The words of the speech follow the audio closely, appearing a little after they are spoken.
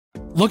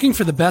Looking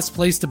for the best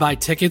place to buy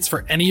tickets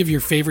for any of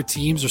your favorite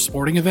teams or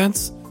sporting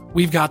events?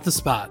 We've got the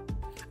spot.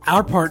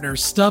 Our partner,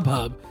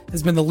 StubHub,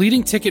 has been the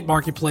leading ticket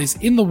marketplace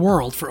in the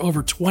world for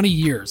over 20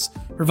 years,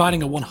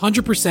 providing a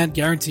 100%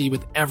 guarantee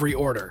with every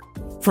order.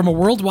 From a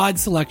worldwide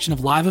selection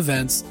of live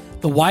events,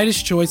 the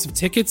widest choice of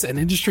tickets and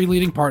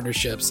industry-leading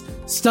partnerships,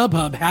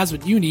 StubHub has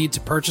what you need to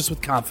purchase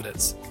with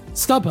confidence.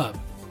 StubHub,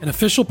 an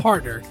official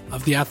partner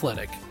of The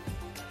Athletic.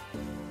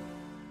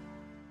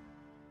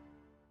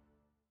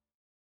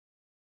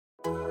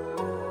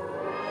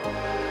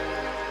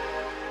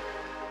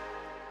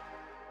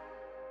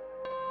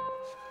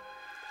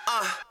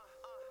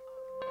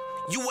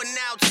 You are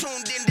now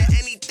tuned into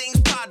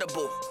Anything's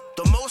Potable,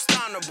 the most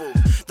honorable,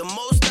 the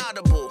most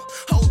audible.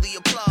 Hold the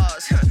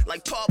applause,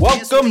 like Paul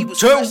Welcome was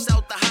to fresh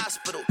out the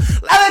hospital.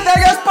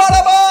 Anything is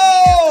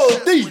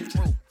Potable,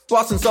 the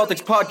Boston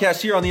Celtics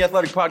podcast here on the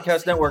Athletic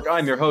Podcast Network.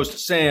 I'm your host,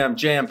 Sam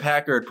Jam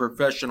Packard,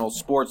 professional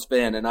sports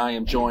fan, and I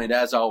am joined,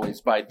 as always,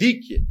 by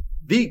the kid,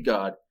 the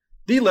god,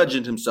 the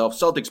legend himself,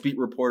 Celtics beat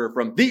reporter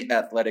from The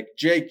Athletic,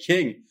 Jay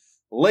King.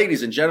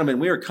 Ladies and gentlemen,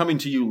 we are coming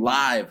to you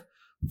live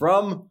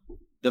from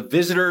the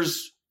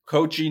visitors'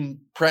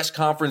 coaching press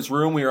conference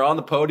room. We are on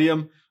the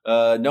podium.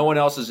 No one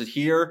else is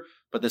here,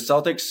 but the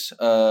Celtics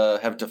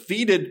have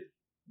defeated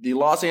the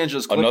Los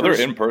Angeles Clippers. Another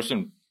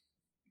in-person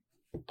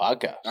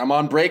podcast. I'm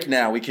on break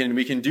now. We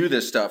can do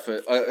this stuff.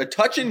 A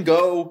touch and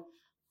go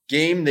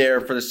game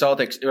there for the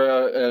Celtics.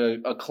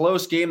 A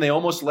close game. They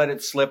almost let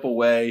it slip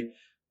away.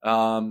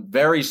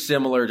 Very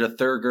similar to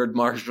Thurgood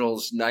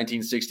Marshall's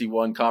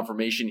 1961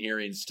 confirmation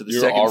hearings to the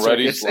You're Second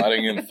already Circuit.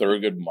 sliding in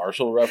Thurgood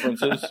Marshall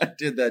references? I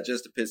did that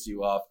just to piss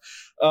you off.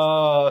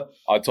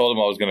 I told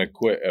him I was going to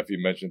quit if he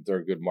mentioned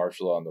Thurgood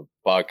Marshall on the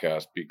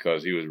podcast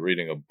because he was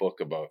reading a book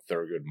about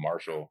Thurgood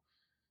Marshall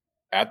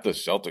at the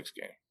Celtics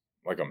game,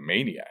 like a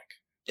maniac.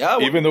 Yeah,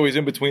 Even though he's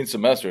in between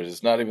semesters,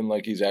 it's not even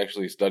like he's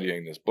actually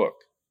studying this book.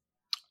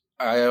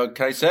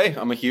 can I say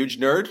I'm a huge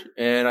nerd,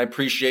 and I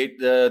appreciate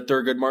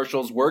Thurgood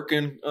Marshall's work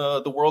in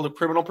the world of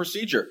criminal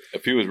procedure.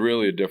 If he was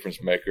really a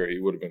difference maker, he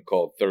would have been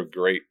called Third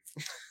Great.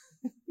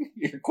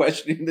 You're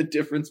questioning the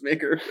difference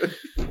maker.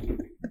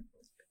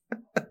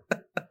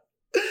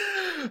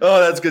 Oh,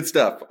 that's good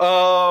stuff.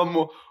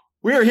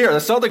 We are here. The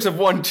Celtics have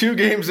won 2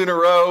 games in a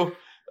row.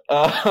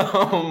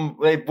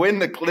 They win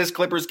this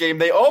Clippers game.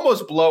 They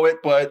almost blow it,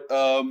 but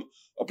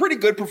a pretty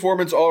good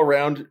performance all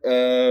around.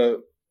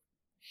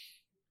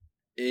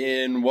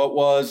 In what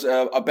was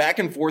a back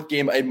and forth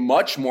game, a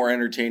much more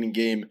entertaining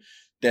game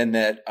than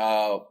that,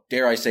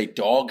 dare I say,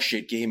 dog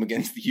shit game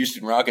against the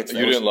Houston Rockets.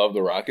 You didn't love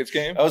the Rockets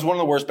game? That was one of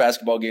the worst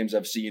basketball games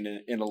I've seen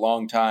in a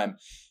long time.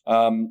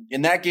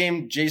 In that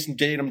game, Jason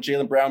Tatum,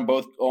 Jaylen Brown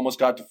both almost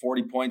got to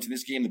 40 points. In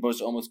this game, they both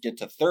almost get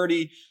to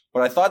 30.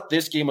 But I thought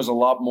this game was a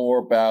lot more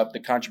about the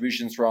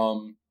contributions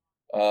from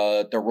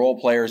the role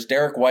players.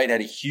 Derek White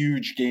had a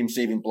huge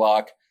game-saving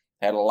block,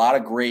 had a lot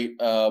of great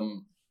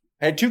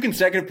had 2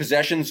 consecutive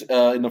possessions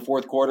in the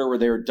fourth quarter where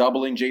they were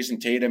doubling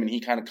Jason Tatum, and he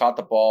kind of caught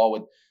the ball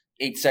with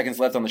 8 seconds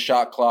left on the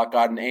shot clock,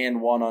 got an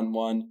and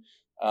one-on-one,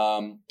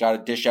 got a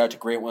dish out to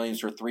Grant Williams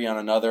for 3 on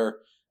another.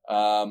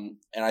 And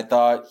I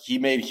thought he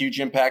made a huge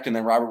impact, and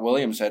then Robert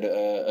Williams had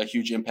a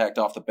huge impact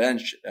off the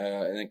bench,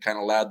 and it kind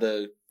of allowed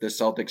the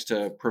Celtics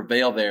to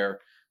prevail there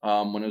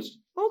when it was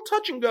a little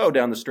touch and go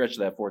down the stretch of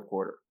that fourth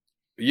quarter.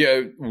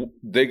 Yeah,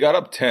 they got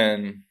up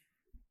 10.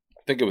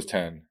 I think it was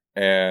 10.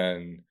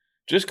 And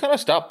just kind of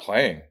stopped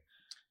playing.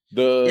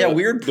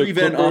 Weird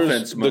prevent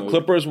offense mode. The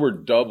Clippers were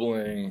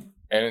doubling,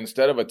 and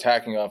instead of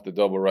attacking off the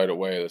double right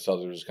away, the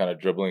Celtics were just kind of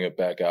dribbling it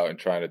back out and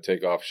trying to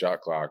take off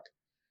shot clock.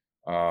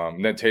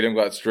 And then Tatum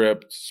got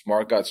stripped,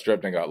 Smart got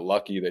stripped, and got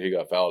lucky that he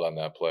got fouled on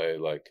that play.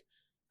 Like,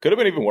 could have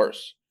been even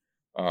worse.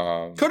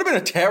 Could have been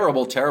a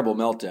terrible, terrible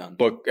meltdown.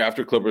 But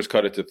after Clippers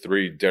cut it to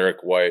 3, Derek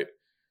White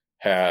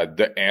had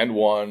the and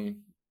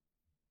one.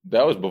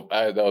 That was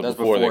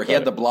before they cut He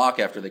had the block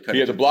after they cut it. He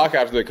had the block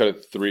after they cut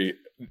it to 3.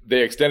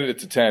 They extended it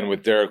to 10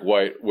 with Derek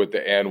White with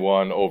the and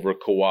one over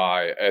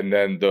Kawhi, and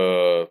then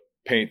the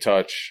paint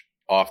touch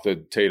off the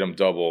Tatum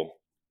double,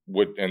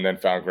 and then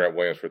found Grant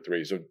Williams for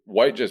 3. So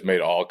White just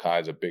made all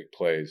kinds of big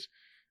plays.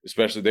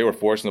 Especially they were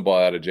forcing the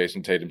ball out of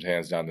Jason Tatum's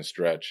hands down the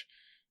stretch,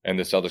 and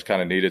the Celtics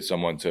kind of needed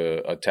someone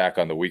to attack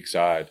on the weak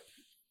side.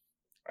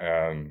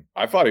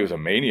 I thought he was a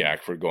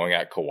maniac for going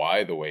at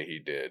Kawhi the way he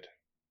did.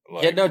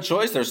 He had no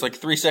choice. There's like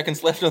 3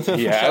 seconds left on the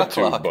shot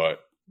clock.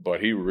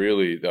 But he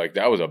really,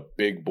 that was a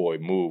big boy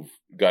move.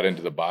 Got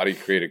into the body,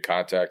 created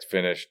contact,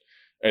 finished.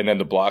 And then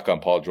the block on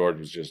Paul George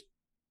was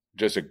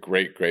just a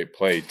great, great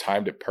play.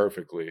 Timed it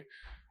perfectly.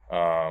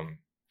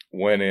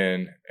 Went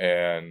in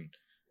and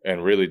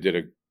really did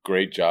a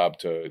great job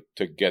to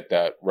get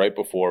that right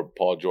before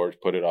Paul George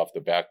put it off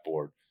the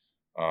backboard.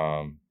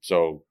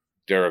 So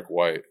Derek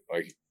White,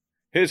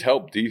 his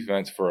help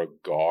defense for a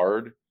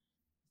guard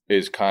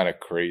is kind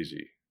of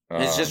crazy.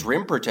 It's just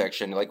rim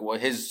protection.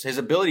 His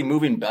ability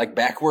moving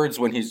backwards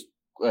when he's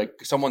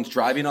someone's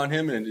driving on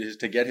him and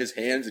to get his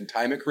hands and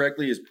time it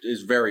correctly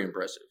is very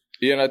impressive.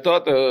 Yeah, and I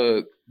thought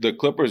the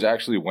Clippers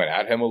actually went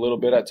at him a little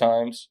bit at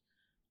times.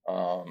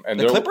 And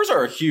the Clippers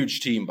are a huge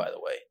team, by the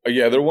way.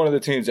 Yeah, they're one of the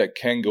teams that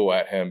can go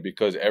at him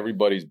because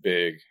everybody's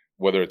big,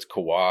 whether it's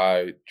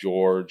Kawhi,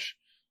 George,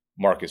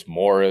 Marcus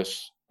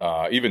Morris,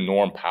 even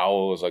Norm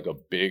Powell is like a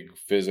big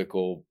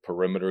physical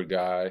perimeter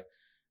guy.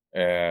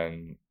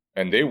 And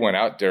they went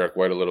out Derek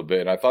White a little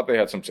bit, and I thought they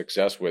had some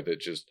success with it.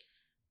 Just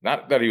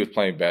not that he was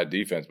playing bad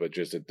defense, but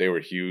just that they were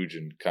huge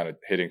and kind of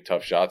hitting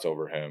tough shots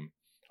over him.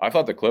 I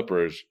thought the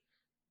Clippers,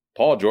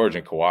 Paul George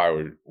and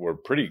Kawhi were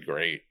pretty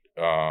great.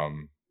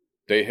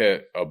 They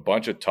hit a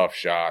bunch of tough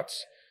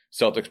shots.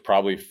 Celtics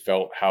probably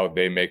felt how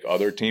they make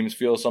other teams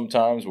feel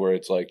sometimes, where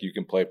it's like you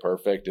can play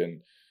perfect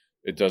and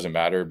it doesn't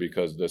matter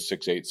because the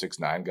 6'8",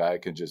 6'9" guy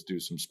can just do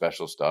some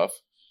special stuff.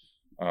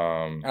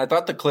 I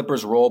thought the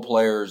Clippers role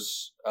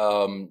players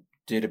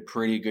did a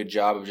pretty good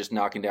job of just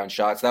knocking down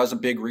shots. That was a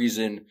big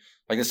reason.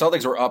 Like the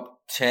Celtics were up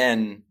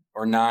 10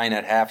 or 9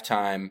 at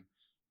halftime,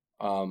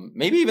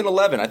 maybe even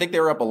 11. I think they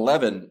were up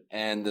 11,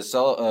 and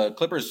the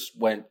Clippers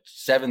went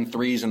 7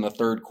 threes in the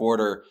third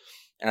quarter.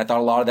 And I thought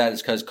a lot of that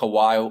is because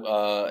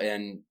Kawhi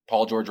and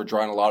Paul George were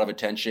drawing a lot of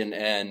attention,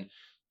 and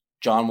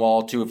John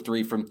Wall 2 of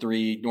 3 from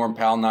 3. Norm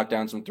Powell knocked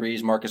down some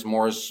threes. Marcus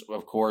Morris,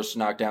 of course,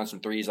 knocked down some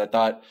threes. I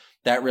thought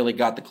that really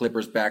got the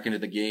Clippers back into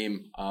the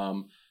game.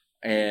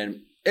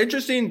 And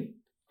interesting,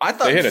 I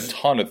thought they hit a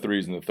ton of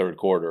threes in the third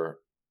quarter.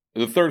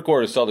 The third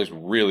quarter, Celtics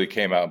really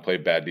came out and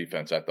played bad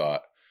defense, I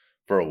thought,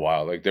 for a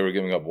while. Like they were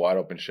giving up wide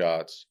open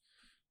shots,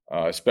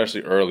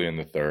 especially early in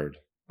the third.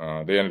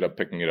 They ended up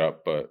picking it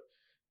up, but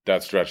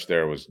that stretch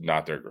there was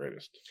not their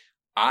greatest.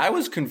 I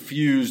was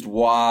confused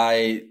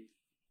why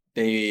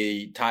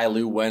Ty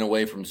Lue went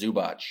away from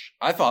Zubac.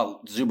 I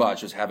thought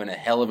Zubac was having a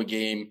hell of a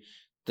game.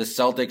 The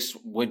Celtics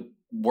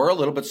were a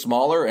little bit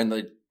smaller, and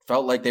they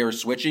felt like they were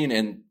switching,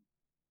 and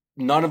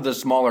none of the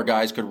smaller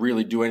guys could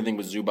really do anything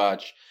with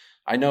Zubac.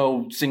 I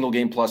know single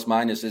game plus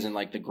minus isn't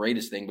like the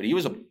greatest thing, but he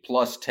was a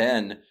plus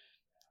 10.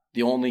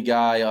 The only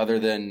guy other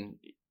than,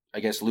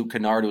 I guess, Luke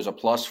Kennard, who was a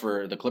plus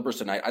for the Clippers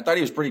tonight. I thought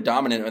he was pretty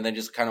dominant, and then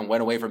just kind of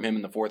went away from him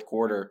in the fourth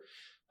quarter.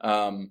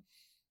 And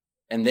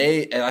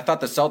I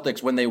thought the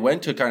Celtics, when they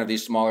went to kind of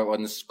these smaller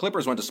ones,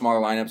 Clippers went to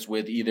smaller lineups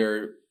with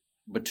either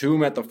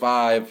Batum at the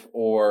 5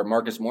 or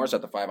Marcus Morris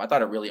at the 5. I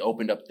thought it really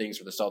opened up things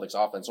for the Celtics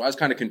offense. So I was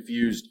kind of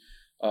confused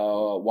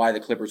why the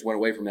Clippers went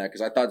away from that,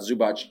 because I thought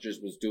Zubac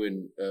just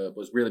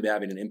was really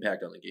having an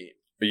impact on the game.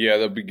 But yeah,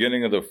 the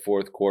beginning of the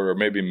fourth quarter,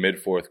 maybe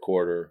mid-fourth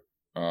quarter,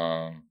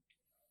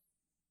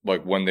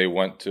 like when they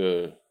went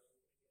to,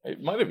 it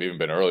might have even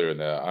been earlier than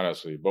that,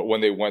 honestly, but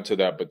when they went to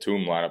that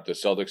Batum lineup, the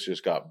Celtics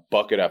just got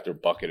bucket after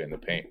bucket in the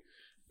paint.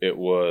 It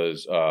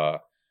was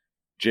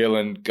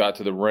Jalen got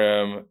to the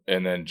rim,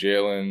 and then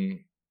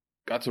Jalen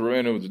got to the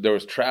rim. There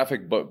was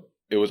traffic, but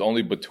it was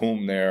only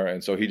Batum there,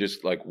 and so he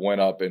just like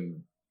went up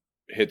and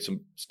hit some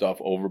stuff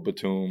over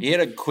Batum. He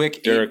had a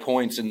quick 8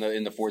 points in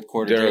the fourth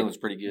quarter. Jalen was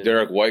pretty good.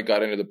 Derek White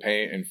got into the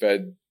paint and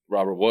fed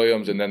Robert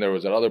Williams, and then there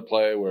was another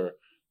play where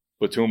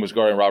Batum was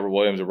guarding Robert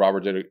Williams, and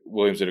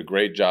Williams did a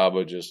great job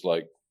of just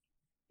like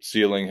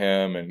sealing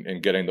him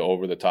and getting the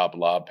over-the-top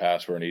lob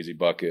pass for an easy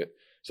bucket.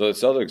 So the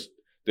Celtics,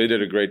 they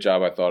did a great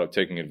job, I thought, of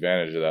taking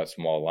advantage of that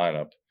small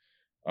lineup.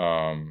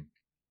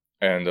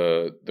 And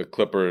the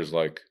Clippers,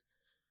 like,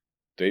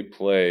 they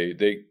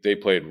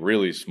played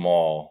really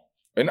small.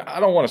 And I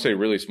don't want to say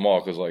really small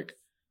because, like,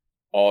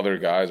 all their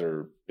guys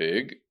are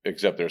big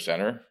except their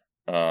center.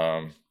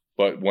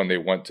 But when they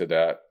went to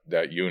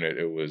that unit,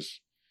 it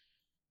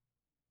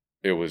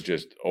was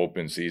just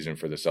open season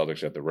for the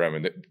Celtics at the rim.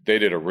 And they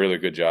did a really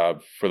good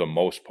job, for the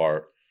most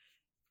part,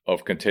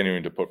 of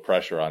continuing to put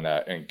pressure on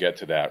that and get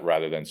to that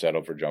rather than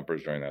settle for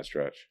jumpers during that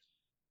stretch.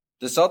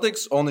 The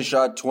Celtics only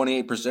shot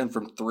 28%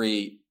 from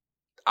 3.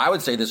 I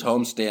would say this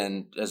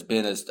homestand has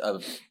been a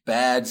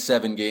bad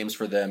 7 games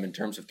for them in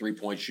terms of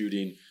 3-point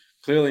shooting.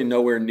 Clearly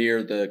nowhere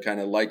near the kind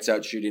of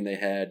lights-out shooting they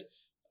had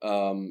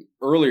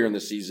earlier in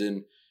the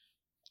season.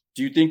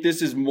 Do you think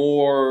this is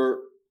more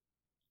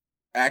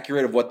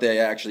accurate of what they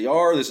actually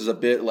are? This is a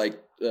bit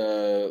like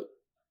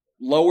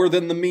lower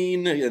than the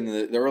mean, and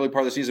the early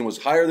part of the season was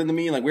higher than the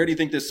mean. Like, where do you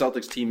think this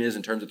Celtics team is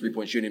in terms of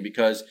 3-point shooting?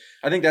 Because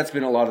I think that's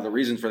been a lot of the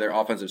reason for their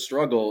offensive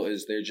struggle,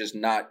 is they're just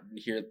not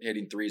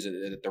hitting threes at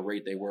the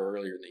rate they were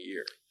earlier in the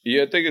year.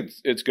 Yeah, I think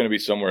it's going to be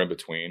somewhere in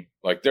between.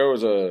 Like, there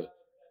was a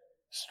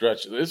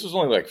stretch. This was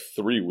only like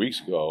 3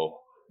 weeks ago,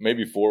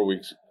 maybe 4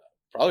 weeks,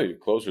 probably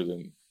closer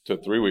to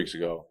 3 weeks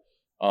ago,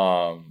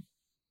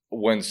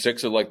 when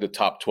 6 of like the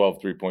top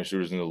 12 3-point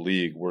shooters in the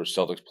league were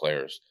Celtics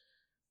players.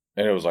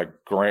 And it was like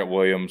Grant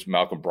Williams,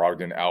 Malcolm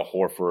Brogdon, Al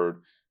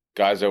Horford,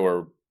 guys that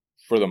were,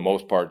 for the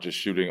most part, just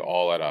shooting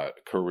all at a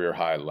career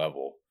high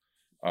level.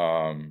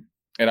 And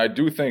I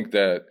do think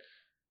that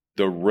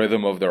the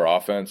rhythm of their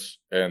offense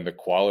and the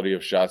quality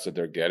of shots that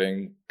they're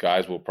getting,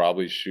 guys will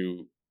probably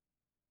shoot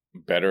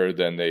better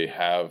than they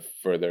have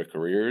for their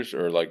careers,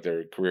 or like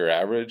their career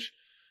average.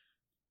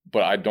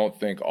 But I don't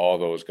think all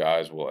those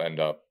guys will end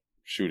up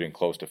shooting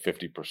close to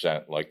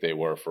 50% like they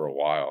were for a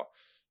while.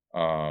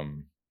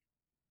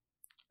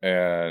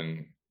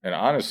 And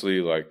honestly,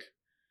 like,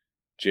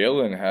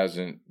 Jalen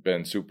hasn't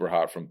been super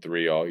hot from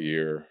 3 all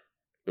year.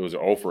 It was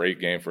an 0 for 8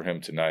 game for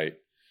him tonight.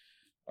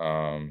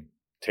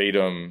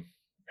 Tatum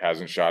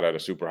hasn't shot at a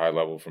super high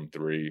level from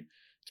 3.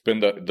 It's been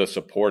the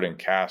supporting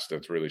cast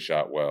that's really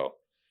shot well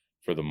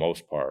for the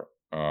most part.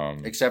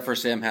 Except for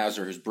Sam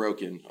Hauser, who's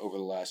broken over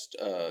the last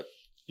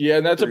yeah,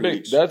 and that's 3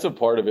 weeks. that's a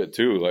part of it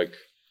too. Like,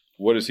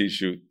 what does he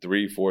shoot?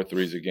 3-4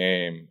 threes a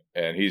game,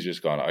 and he's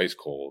just gone ice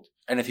cold.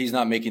 And if he's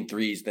not making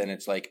threes, then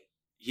it's like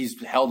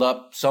he's held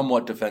up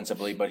somewhat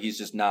defensively, but he's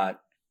just not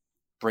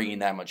bringing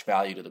that much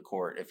value to the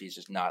court if he's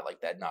just not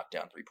like that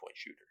knockdown 3-point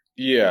shooter.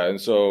 Yeah,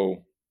 and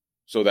so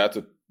that's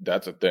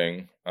a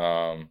thing.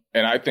 And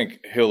I think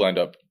he'll end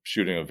up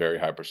shooting a very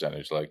high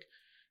percentage. Like,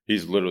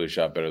 he's literally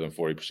shot better than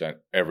 40%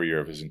 every year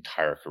of his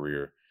entire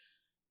career,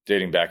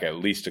 dating back at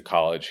least to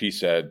college. He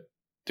said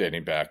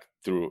dating back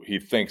through, he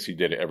thinks he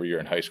did it every year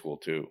in high school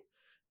too.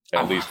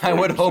 At least 40%. I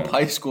would hope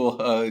high school.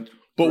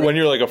 But when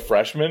you're like a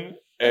freshman,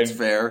 and that's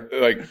fair.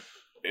 Like,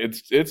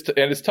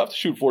 it's tough to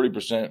shoot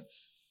 40%.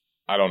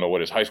 I don't know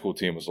what his high school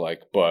team was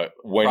like, but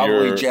when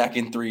probably you're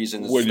jacking threes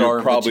and when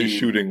you're probably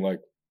shooting like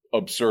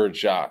absurd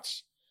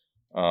shots.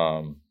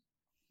 But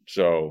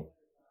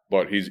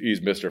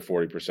he's Mr.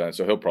 40%,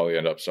 so he'll probably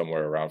end up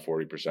somewhere around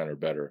 40% or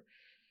better,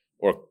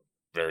 or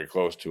very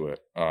close to it.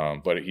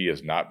 But he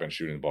has not been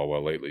shooting the ball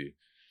well lately,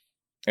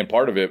 and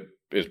part of it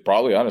is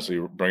probably honestly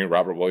bringing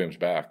Robert Williams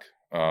back.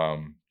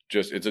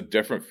 Just it's a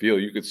different feel.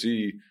 You could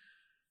see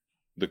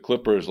the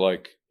Clippers,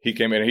 like, he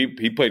came in,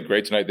 he played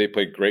great tonight. They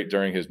played great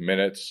during his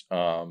minutes.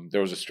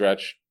 There was a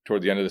stretch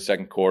toward the end of the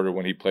second quarter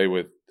when he played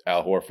with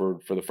Al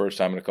Horford for the first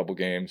time in a couple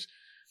games.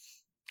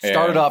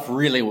 Started off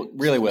really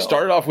well.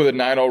 Started off with a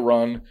 9-0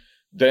 run,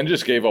 then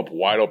just gave up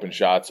wide open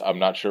shots. I'm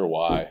not sure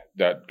why.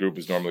 That group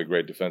is normally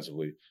great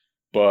defensively.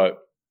 But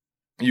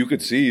you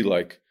could see,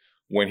 like,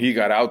 when he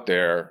got out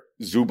there,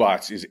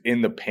 Zubac is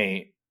in the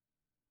paint,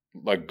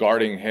 like,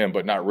 guarding him,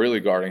 but not really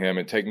guarding him,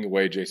 and taking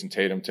away Jason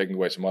Tatum, taking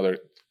away some other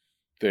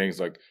things,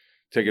 like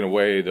taking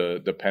away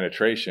the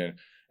penetration.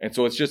 And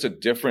so it's just a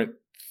different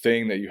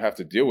thing that you have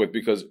to deal with,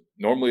 because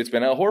normally it's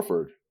been Al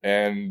Horford,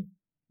 and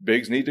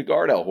bigs need to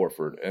guard Al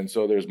Horford. And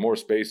so there's more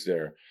space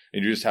there,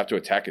 and you just have to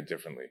attack it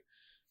differently.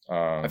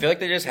 I feel like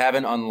they just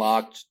haven't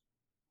unlocked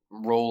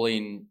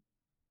rolling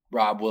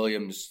Rob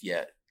Williams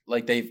yet.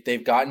 Like,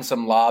 they've gotten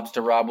some lobs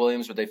to Rob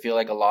Williams, but they feel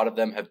like a lot of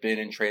them have been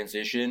in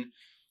transition.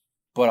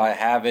 But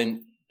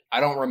I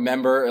don't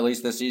remember, at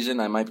least this season,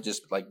 I might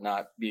just like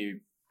not be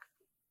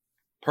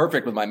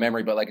perfect with my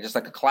memory, but like just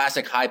like a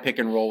classic high pick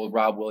and roll with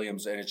Rob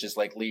Williams, and it just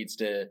like leads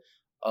to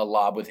a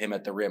lob with him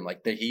at the rim.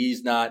 Like,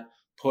 he's not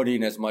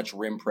putting as much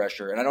rim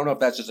pressure. And I don't know if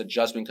that's just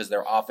adjustment because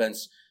their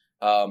offense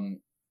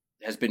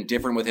has been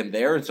different with him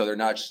there. And so they're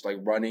not just like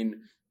running.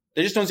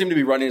 They just don't seem to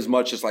be running as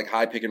much as like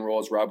high pick and roll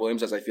as Rob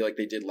Williams as I feel like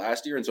they did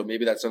last year. And so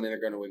maybe that's something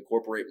they're going to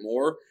incorporate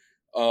more.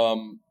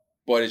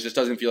 But it just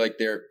doesn't feel like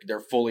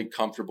they're fully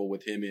comfortable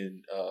with him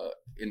in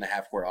the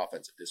half court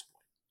offense at this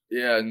point.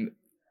 Yeah, and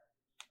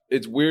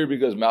it's weird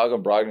because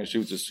Malcolm Brogdon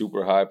shoots a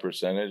super high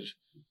percentage,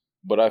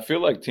 but I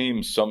feel like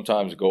teams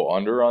sometimes go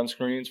under on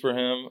screens for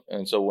him.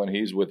 And so when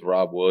he's with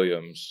Rob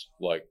Williams,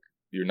 like,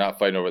 you're not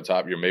fighting over the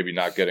top. You're maybe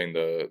not getting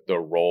the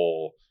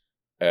roll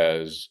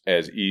as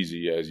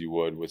easy as you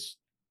would with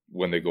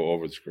when they go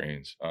over the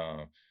screens.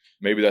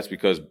 Maybe that's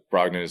because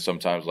Brogdon is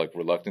sometimes like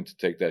reluctant to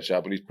take that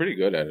shot, but he's pretty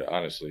good at it,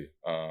 honestly.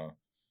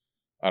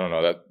 I don't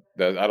know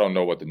that I don't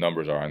know what the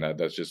numbers are on that.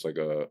 That's just like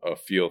a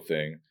feel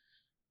thing.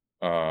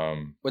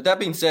 With that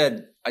being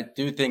said, I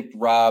do think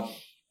Rob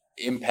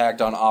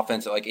impact on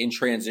offense, like in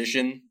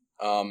transition.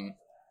 And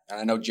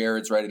I know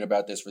Jared's writing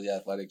about this for The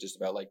Athletic, just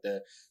about like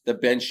the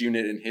bench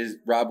unit and his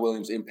Rob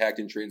Williams' impact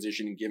in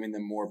transition and giving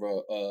them more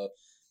of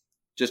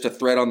just a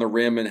threat on the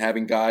rim, and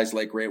having guys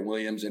like Grant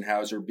Williams and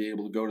Hauser be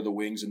able to go to the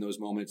wings in those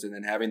moments, and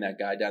then having that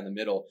guy down the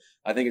middle.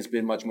 I think it's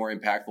been much more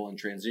impactful in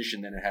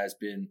transition than it has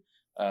been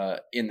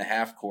in the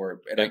half court.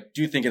 And I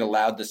do think it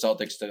allowed the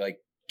Celtics to like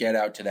get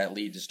out to that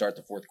lead to start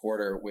the fourth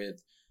quarter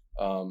with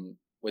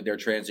their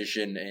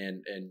transition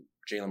and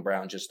Jaylen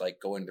Brown just like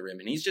going to the rim.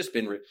 And he's just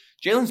been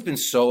Jaylen's been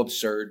so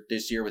absurd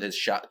this year with his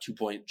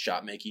 2-point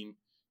shot making,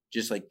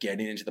 just like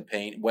getting into the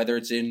paint, whether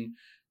it's in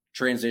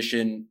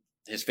transition,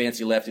 his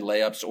fancy lefty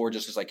layups, or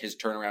just like his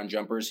turnaround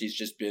jumpers.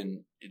 It's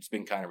been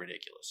kind of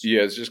ridiculous.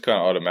 Yeah, it's just kind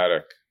of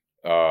automatic.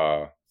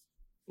 And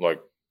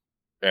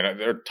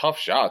they're tough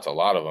shots, a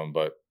lot of them,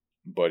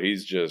 but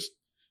he's just,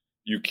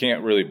 you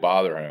can't really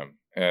bother him.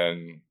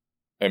 And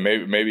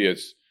maybe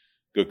it's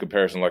good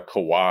comparison, like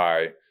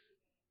Kawhi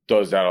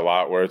does that a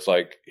lot, where it's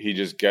like he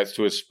just gets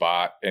to his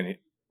spot. And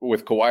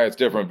with Kawhi, it's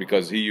different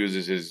because he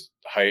uses his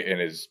height and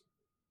his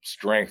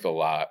strength a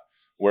lot,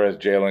 whereas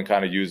Jaylen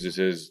kind of uses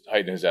his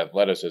height and his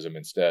athleticism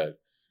instead.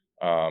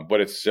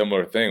 But it's a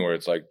similar thing where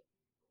it's like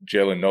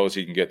Jaylen knows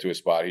he can get to his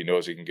spot, he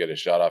knows he can get a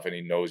shot off, and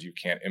he knows you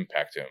can't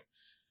impact him.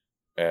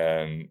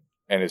 And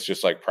it's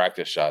just like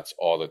practice shots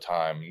all the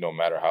time, no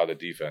matter how the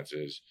defense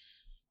is.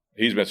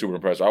 He's been super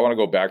impressive. I want to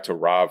go back to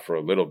Rob for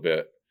a little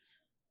bit.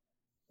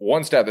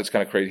 One stat that's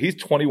kind of crazy, he's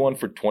 21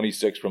 for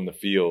 26 from the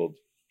field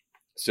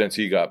since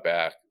he got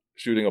back.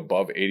 shooting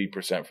above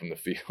 80% from the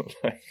field.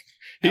 Like,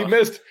 he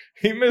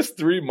missed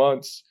 3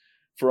 months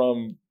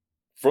from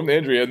the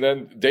injury, and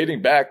then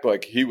dating back,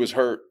 like, he was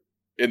hurt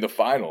in the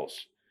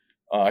finals.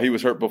 He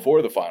was hurt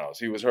before the finals.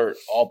 He was hurt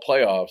all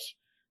playoffs,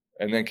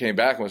 and then came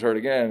back and was hurt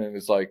again. And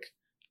it's like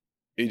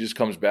he just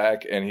comes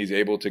back and he's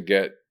able to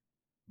get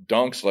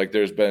dunks. Like,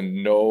 there's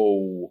been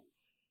no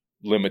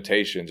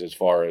limitations as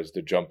far as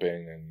the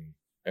jumping,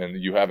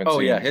 and you haven't seen. Oh,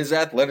 yeah, his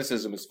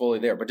athleticism is fully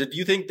there. But do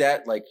you think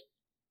that, like,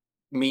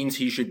 means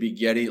he should be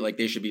getting, like,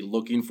 they should be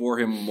looking for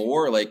him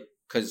more? Like,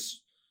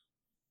 because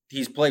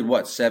he's played,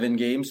 7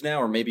 games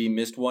now, or maybe he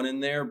missed one in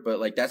there, but,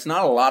 like, that's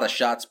not a lot of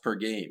shots per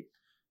game.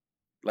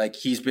 Like,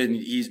 he's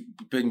been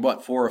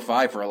 4 or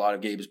 5 for a lot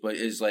of games, but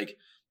is, like,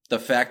 the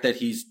fact that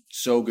he's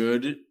so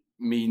good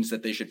means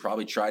that they should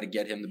probably try to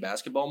get him the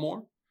basketball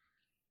more?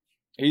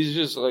 He's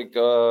just like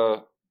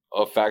a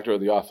factor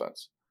of the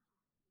offense.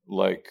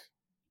 Like,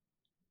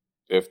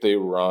 if they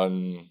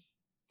run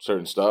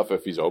certain stuff,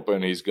 if he's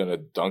open, he's going to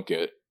dunk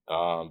it.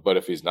 But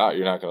if he's not,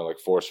 you're not going to, like,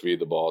 force feed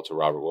the ball to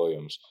Robert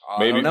Williams.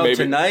 Maybe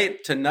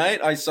tonight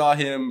I saw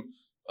him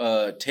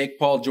take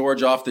Paul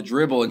George off the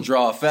dribble and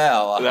draw a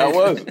foul. That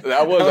was out of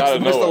nowhere. The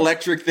most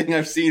electric thing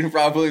I've seen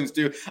Rob Williams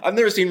do. I've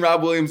never seen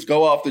Rob Williams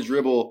go off the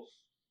dribble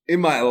in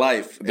my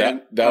life.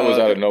 That was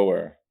out of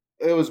nowhere.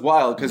 It was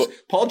wild because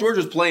Paul George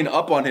was playing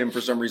up on him for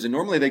some reason.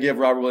 Normally they give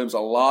Robert Williams a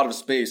lot of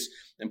space,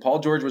 and Paul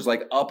George was,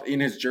 like, up in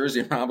his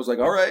jersey, and Rob was like,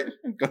 "All right,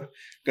 I'm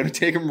gonna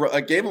take him."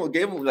 Gave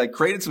him like,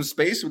 created some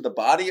space with the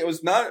body. It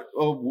was not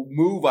a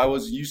move I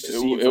was used to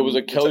seeing. It was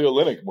a Kelly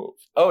Olynyk move.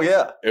 Oh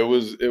yeah, it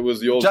was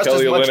the old just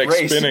Kelly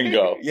Olynyk spin and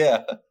go.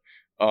 Yeah.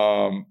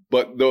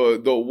 But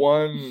the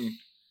one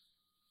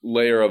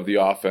layer of the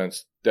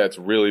offense that's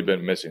really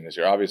been missing this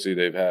year. Obviously,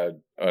 they've had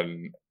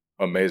an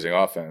amazing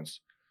offense.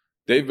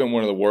 They've been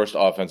one of the worst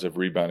offensive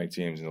rebounding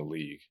teams in the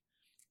league.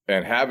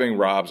 And having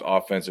Rob's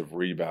offensive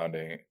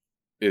rebounding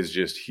is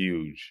just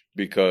huge,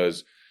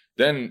 because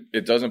then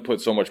it doesn't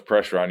put so much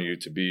pressure on you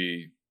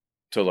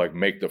to like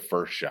make the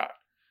first shot.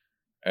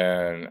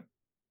 And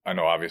I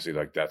know, obviously,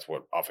 like, that's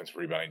what offensive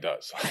rebounding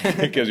does.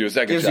 It gives you a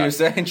second shot. Gives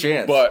you a second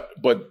chance.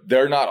 But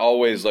they're not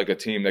always like a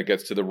team that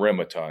gets to the rim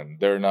a ton.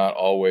 They're not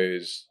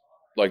always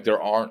like,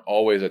 there aren't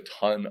always a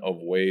ton of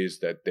ways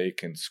that they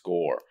can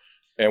score.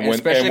 And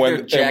when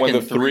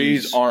the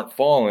threes aren't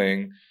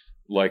falling,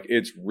 like,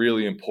 it's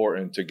really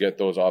important to get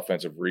those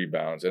offensive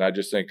rebounds. And I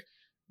just think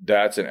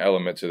that's an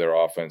element to their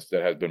offense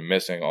that has been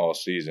missing all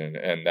season.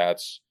 And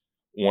that's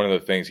one of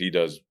the things he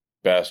does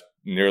best,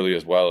 nearly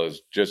as well as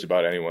just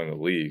about anyone in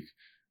the league.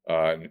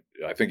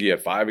 I think he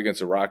had 5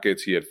 against the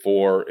Rockets. He had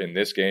 4 in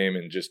this game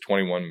in just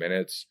 21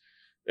 minutes.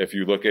 If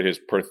you look at his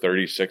per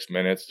 36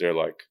 minutes, they're,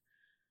 like,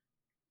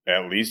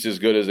 at least as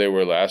good as they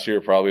were last year,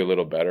 probably a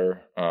little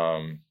better.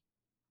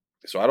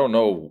 So I don't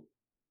know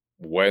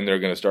when they're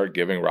going to start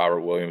giving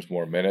Robert Williams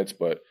more minutes,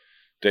 but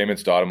Damon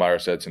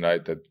Stoudemire said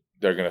tonight that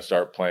they're going to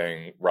start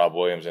playing Rob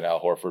Williams and Al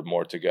Horford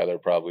more together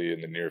probably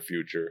in the near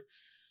future.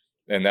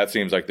 And that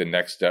seems like the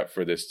next step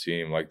for this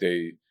team. Like,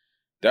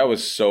 that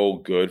was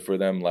so good for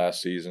them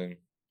last season.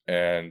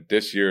 And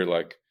this year,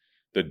 like,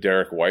 the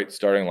Derek White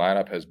starting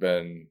lineup has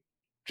been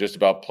just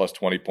about plus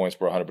 20 points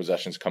per 100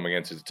 possessions coming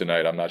into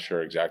tonight. I'm not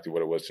sure exactly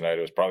what it was tonight.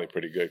 It was probably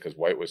pretty good because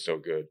White was so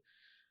good.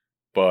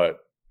 But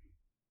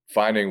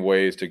finding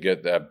ways to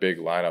get that big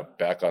lineup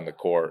back on the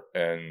court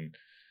and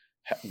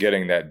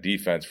getting that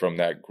defense from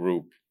that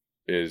group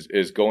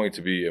is going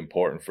to be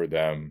important for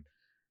them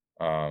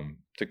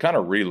to kind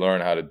of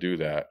relearn how to do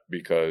that,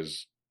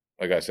 because,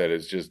 like I said,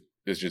 it's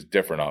just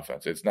different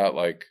offense. It's not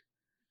like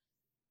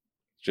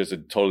it's just a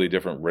totally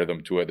different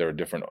rhythm to it. There are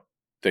different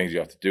things you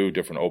have to do,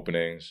 different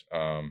openings.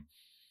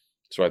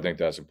 So I think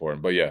that's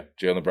important. But yeah,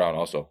 Jaylen Brown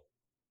also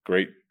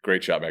great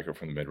shot maker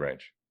from the mid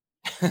range.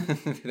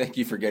 Thank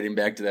you for getting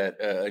back to that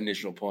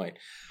initial point.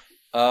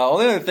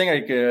 Only other thing I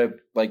could,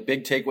 like,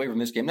 big takeaway from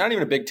this game, not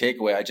even a big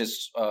takeaway.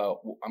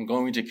 I'm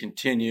going to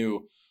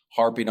continue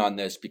harping on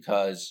this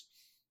because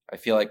I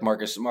feel like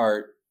Marcus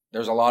Smart,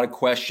 there's a lot of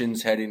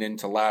questions heading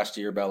into last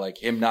year about,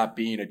 like, him not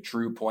being a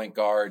true point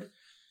guard.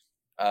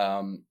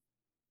 And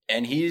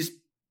he's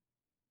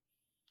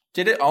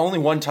did it only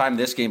one time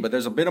this game, but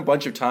there's been a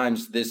bunch of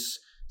times this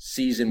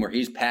season where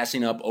he's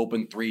passing up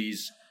open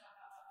threes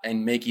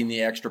and making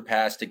the extra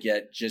pass to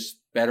get just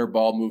better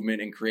ball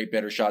movement and create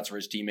better shots for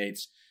his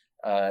teammates.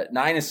 9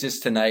 assists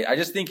tonight. I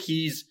just think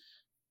he's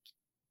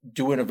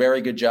doing a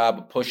very good job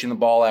of pushing the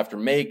ball after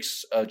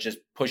makes, just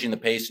pushing the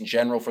pace in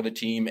general for the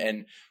team,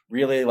 and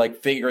really,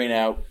 like, figuring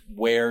out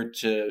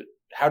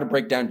how to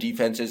break down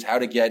defenses, how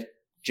to get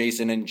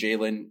Jason and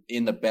Jaylen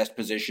in the best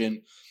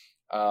position.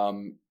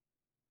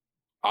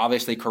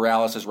 Obviously,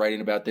 Corrales is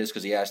writing about this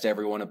because he asked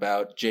everyone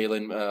about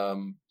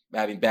Jaylen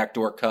having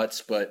backdoor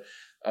cuts, but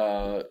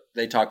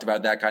they talked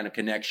about that kind of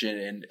connection,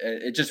 and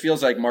it just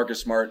feels like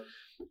Marcus Smart.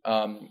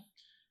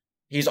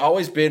 He's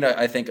always been,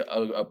 I think,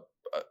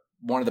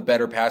 one of the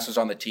better passers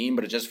on the team,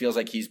 but it just feels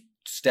like he's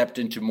stepped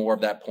into more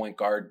of that point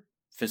guard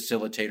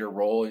facilitator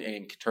role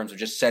in terms of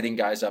just setting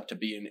guys up to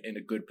be in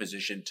a good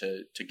position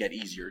to get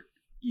easier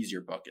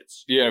easier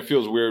buckets. Yeah, it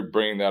feels weird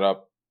bringing that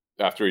up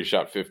after he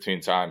shot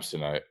 15 times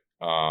tonight.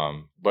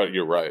 But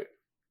you're right.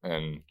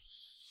 And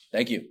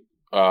thank you.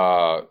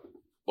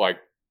 Like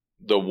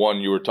the one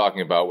you were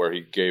talking about where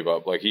he gave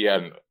up, like he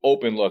had an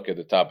open look at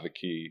the top of the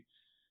key.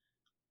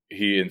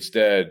 He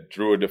instead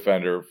drew a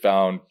defender,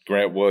 found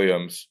Grant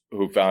Williams,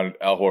 who found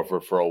Al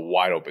Horford for a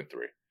wide open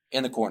three.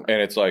 In the corner.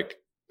 And it's like,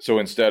 so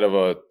instead of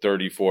a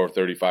 34,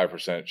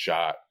 35%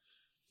 shot,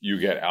 you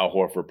get Al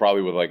Horford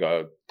probably with like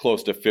a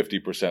close to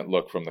 50%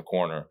 look from the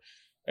corner.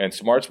 And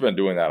Smart's been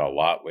doing that a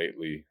lot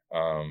lately,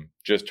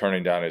 just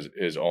turning down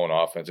his own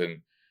offense.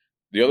 And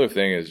the other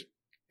thing is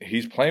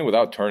he's playing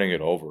without turning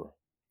it over.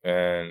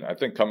 And I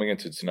think coming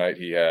into tonight,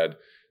 he had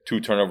 2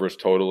 turnovers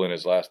total in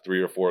his last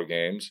 3 or 4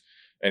 games.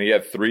 And he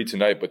had 3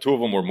 tonight, but 2 of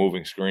them were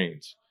moving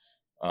screens.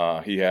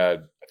 He had,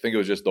 I think it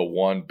was just the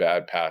one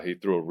bad pass. He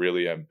threw a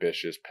really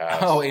ambitious pass.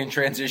 Oh, in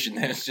transition.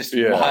 That was just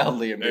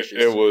wildly ambitious.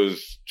 It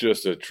was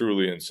just a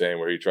truly insane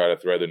where he tried to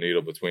thread the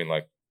needle between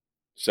like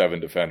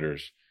 7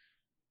 defenders.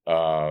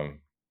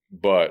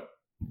 But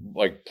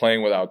like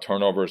playing without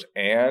turnovers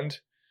and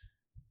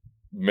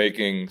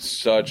making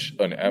such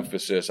an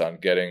emphasis on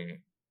getting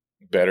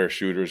better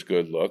shooters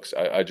good looks.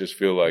 I just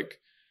feel like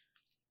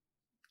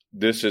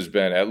this has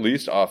been, at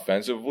least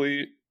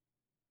offensively,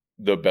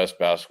 the best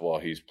basketball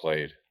he's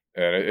played.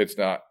 And it's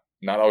not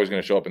always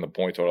going to show up in the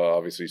point total,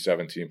 obviously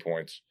 17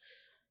 points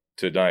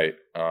tonight.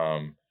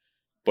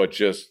 But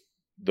just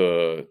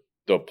the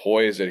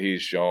poise that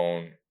he's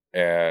shown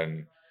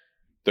and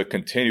the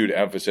continued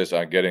emphasis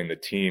on getting the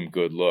team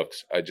good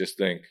looks. I just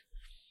think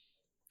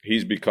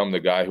he's become the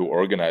guy who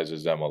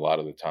organizes them a lot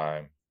of the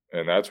time.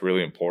 And that's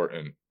really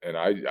important. And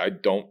I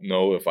don't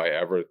know if I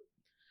ever,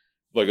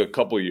 like a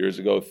couple of years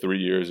ago, 3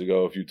 years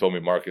ago, if you told me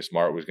Marcus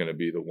Smart was going to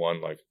be the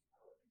one like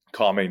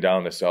calming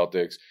down the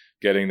Celtics,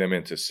 getting them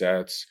into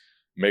sets,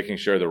 making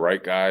sure the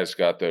right guys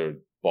got the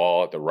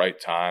ball at the right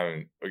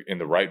time in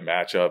the right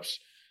matchups,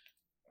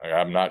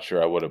 I'm not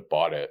sure I would have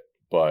bought it.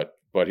 But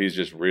he's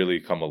just really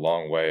come a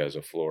long way as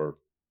a floor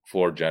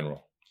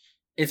general.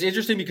 It's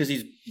interesting because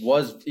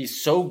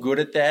he's so good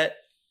at that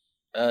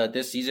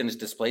this season, has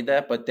displayed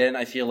that, but then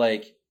I feel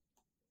like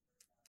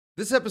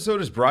this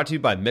episode is brought to you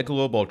by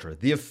Michelob Ultra,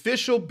 the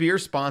official beer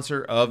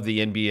sponsor of the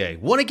NBA.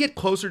 Want to get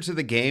closer to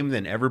the game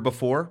than ever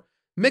before?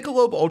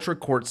 Michelob Ultra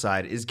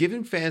Courtside is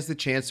giving fans the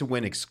chance to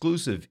win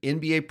exclusive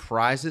NBA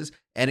prizes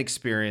and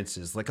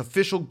experiences like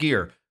official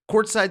gear,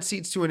 courtside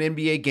seats to an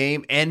NBA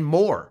game, and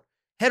more.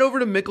 Head over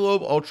to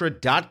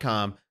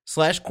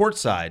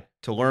MichelobUltra.com/courtside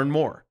to learn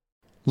more.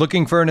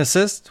 Looking for an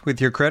assist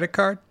with your credit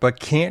card but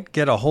can't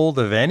get a hold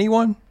of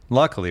anyone?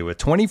 Luckily, with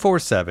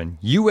 24/7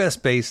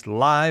 U.S.-based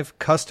live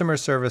customer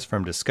service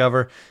from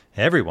Discover,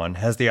 everyone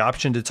has the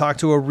option to talk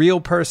to a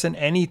real person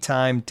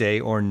anytime, day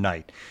or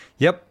night.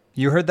 Yep,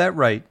 you heard that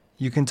right.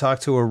 You can talk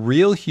to a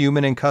real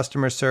human in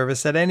customer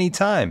service at any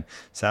time.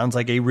 Sounds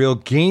like a real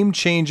game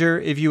changer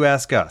if you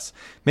ask us.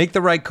 Make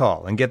the right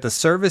call and get the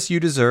service you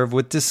deserve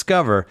with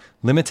Discover.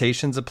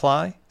 Limitations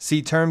apply.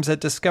 See terms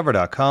at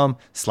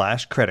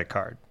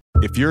discover.com/creditcard.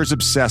 If you're as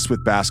obsessed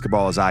with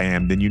basketball as I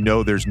am, then you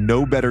know there's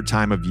no better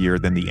time of year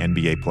than the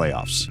NBA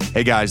playoffs.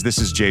 Hey guys, this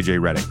is JJ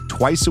Redick.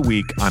 Twice a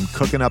week, I'm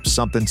cooking up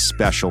something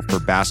special for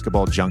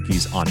basketball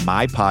junkies on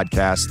my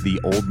podcast, The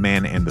Old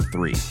Man and the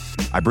Three.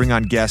 I bring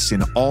on guests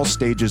in all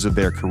stages of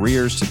their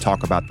careers to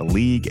talk about the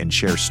league and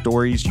share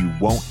stories you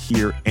won't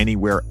hear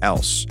anywhere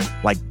else,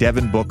 like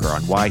Devin Booker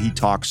on why he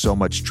talks so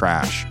much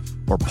trash,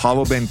 or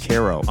Paolo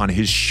Banchero on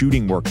his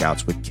shooting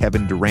workouts with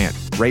Kevin Durant,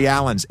 Ray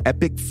Allen's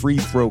epic free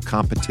throw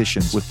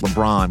competitions with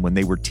LeBron when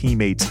they were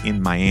teammates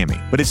in Miami.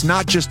 But it's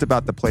not just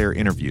about the player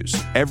interviews.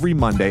 Every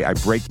Monday, I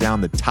break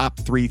down the top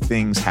 3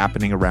 things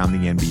happening around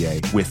the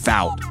NBA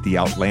without the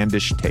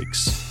outlandish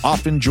takes.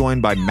 Often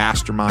joined by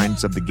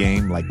masterminds of the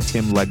game like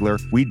Tim Legler,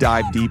 we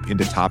dive deep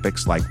into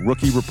topics like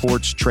rookie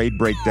reports, trade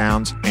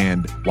breakdowns,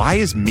 and why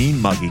is mean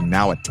mugging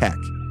now a tech?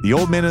 The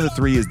Old Man and the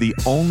Three is the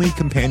only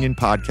companion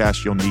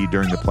podcast you'll need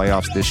during the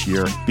playoffs this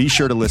year. Be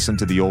sure to listen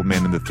to The Old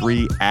Man and the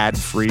Three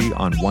ad-free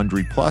on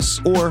Wondery Plus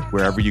or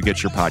wherever you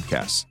get your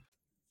podcasts.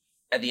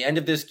 At the end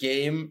of this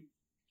game,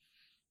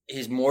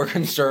 he's more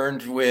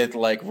concerned with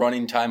like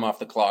running time off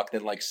the clock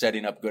than like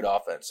setting up good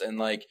offense. And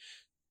like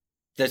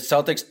the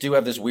Celtics do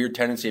have this weird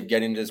tendency of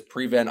getting this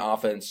prevent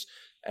offense,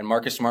 and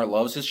Marcus Smart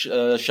loves his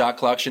shot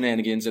clock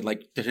shenanigans. And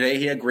like today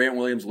he had Grant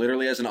Williams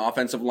literally as an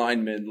offensive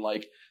lineman,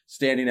 like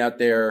standing out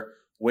there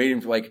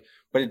waiting for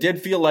but it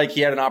did feel like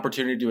he had an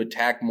opportunity to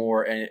attack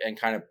more and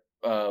kind of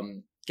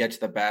get to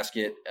the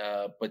basket.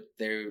 But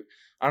I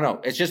don't know.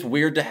 It's just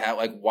weird to have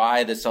like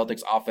why the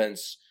Celtics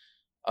offense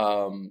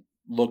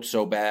looked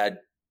so bad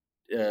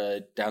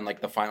down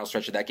like the final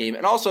stretch of that game.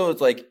 And also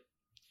it's like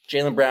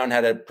Jaylen Brown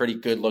had a pretty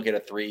good look at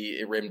a 3.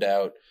 It rimmed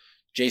out.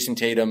 Jason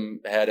Tatum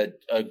had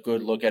a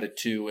good look at a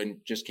 2 and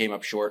just came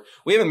up short.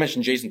 We haven't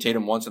mentioned Jason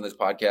Tatum once on this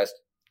podcast.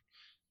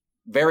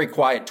 Very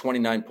quiet,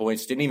 29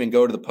 points. Didn't even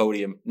go to the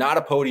podium. Not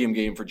a podium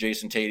game for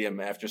Jason Tatum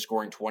after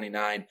scoring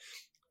 29.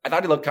 I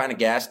thought he looked kind of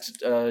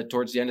gassed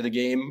towards the end of the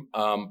game,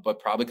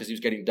 but probably because he was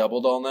getting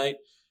doubled all night.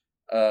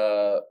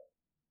 But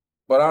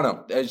But I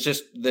don't know. It's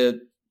just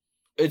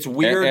it's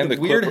weird. And the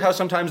weird Clippers, how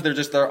sometimes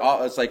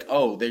it's like,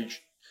 oh,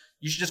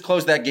 you should just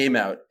close that game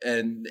out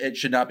and it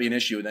should not be an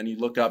issue. And then you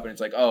look up and it's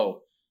like,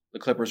 oh, the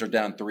Clippers are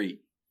down 3.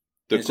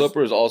 the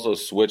Clippers also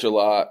switch a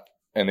lot,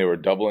 and they were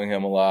doubling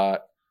him a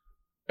lot.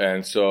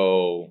 And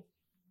so,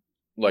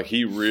 like,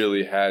 he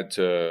really had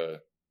to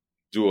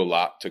do a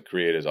lot to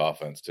create his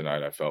offense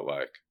tonight, I felt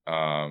like.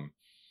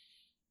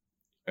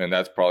 And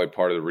that's probably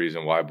part of the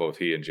reason why both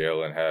he and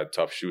Jalen had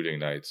tough shooting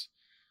nights,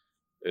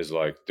 is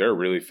like they're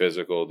really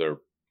physical. They're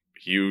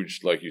huge,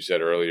 like you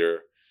said earlier.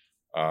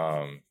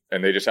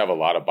 And they just have a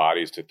lot of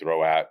bodies to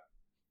throw at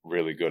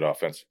really good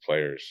offensive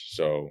players.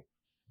 So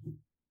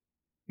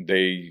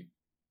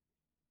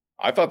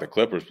I thought the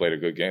Clippers played a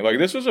good game. Like,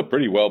 this was a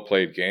pretty well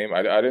played game.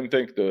 I didn't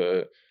think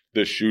the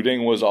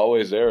shooting was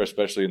always there,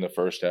 especially in the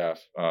first half.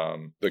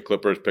 The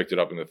Clippers picked it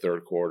up in the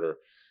third quarter.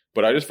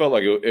 But I just felt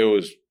like it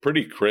was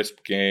pretty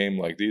crisp game.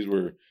 Like, these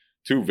were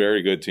two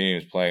very good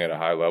teams playing at a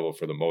high level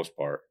for the most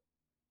part.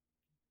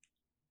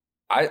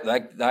 I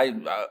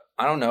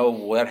don't know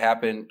what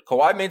happened.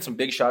 Kawhi made some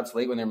big shots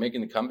late when they're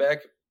making the comeback.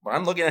 But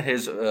I'm looking at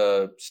his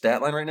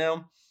stat line right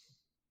now.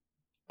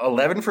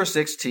 11 for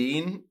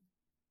 16.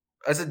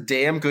 That's a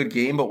damn good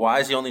game, but why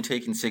is he only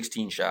taking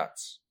 16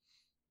 shots?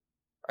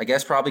 I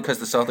guess probably because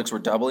the Celtics were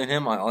doubling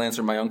him. I'll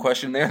answer my own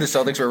question there. The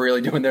Celtics were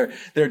really doing their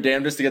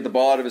damnedest to get the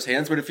ball out of his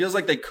hands, but it feels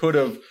like they could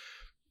have,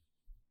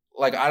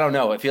 like, I don't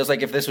know. It feels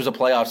like if this was a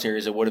playoff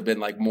series, it would have been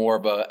like more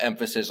of an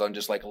emphasis on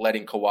just like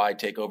letting Kawhi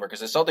take over, because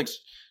the Celtics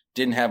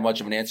didn't have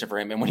much of an answer for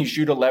him. And when you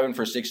shoot 11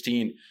 for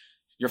 16,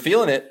 you're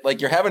feeling it.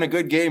 Like, you're having a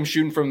good game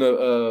shooting from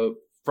the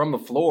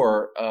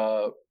floor,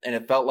 and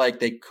it felt like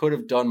they could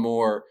have done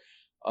more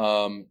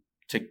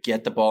to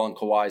get the ball in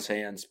Kawhi's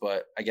hands.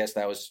 But I guess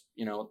that was,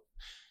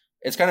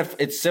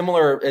 it's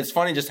similar. It's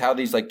funny just how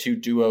these like two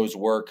duos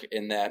work,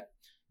 in that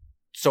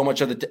so much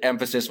of the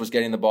emphasis was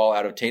getting the ball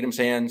out of Tatum's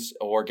hands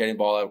or getting the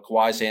ball out of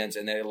Kawhi's hands.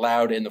 And it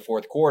allowed in the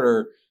fourth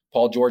quarter,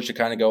 Paul George to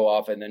kind of go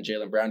off, and then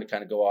Jaylen Brown to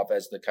kind of go off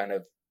as the kind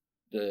of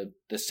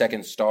the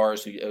second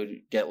stars who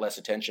get less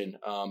attention.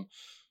 But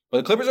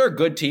the Clippers are a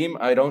good team.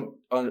 I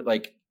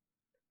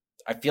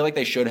feel like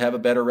they should have a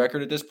better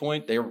record at this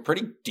point. They were a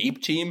pretty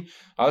deep team.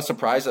 I was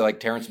surprised that like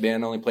Terrence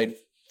Mann only played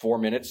 4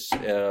 minutes.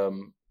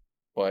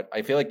 But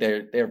I feel like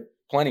they're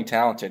plenty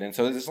talented. And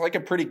so it's like a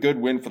pretty good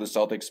win for the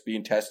Celtics,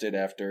 being tested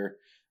after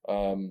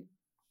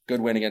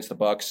good win against the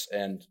Bucks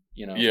and,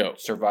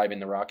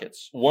 surviving the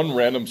Rockets. One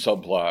random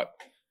subplot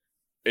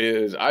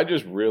is I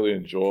just really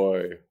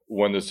enjoy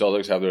when the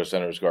Celtics have their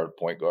centers guard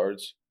point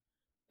guards.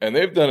 And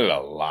they've done it a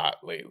lot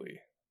lately.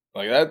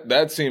 Like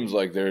that seems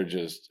like they're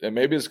just, and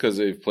maybe it's because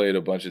they've played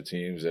a bunch of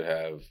teams that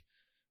have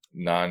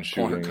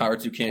non-shooting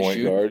guards who can't point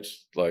shoot.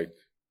 Guards.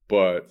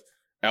 But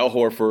Al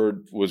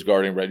Horford was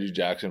guarding Reggie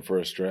Jackson for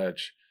a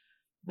stretch.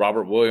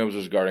 Robert Williams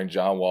was guarding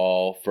John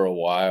Wall for a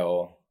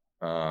while.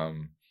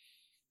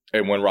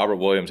 And when Robert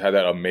Williams had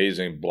that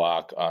amazing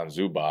block on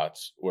Zubac,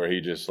 where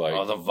he just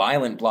the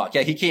violent block.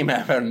 Yeah, he came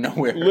out of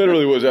nowhere.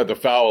 Literally was at the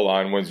foul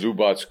line when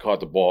Zubac caught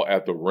the ball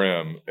at the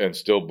rim and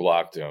still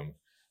blocked him.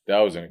 That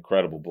was an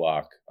incredible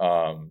block.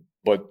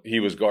 But he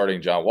was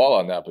guarding John Wall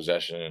on that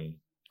possession. And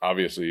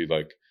obviously,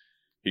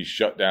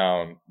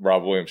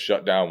 Rob Williams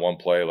shut down one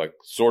play,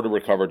 sort of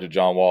recovered to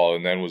John Wall,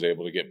 and then was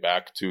able to get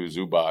back to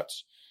Zubac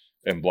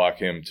and block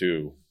him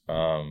too.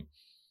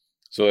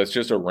 So it's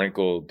just a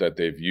wrinkle that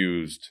they've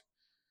used.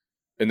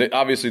 And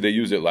they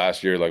used it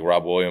last year. Like,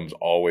 Rob Williams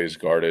always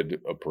guarded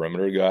a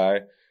perimeter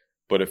guy,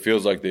 but it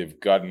feels like they've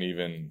gotten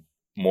even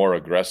more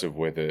aggressive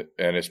with it,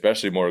 and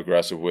especially more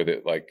aggressive with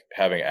it, like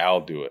having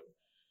Al do it.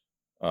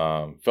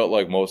 Felt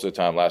like most of the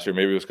time last year,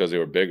 maybe it was because they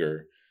were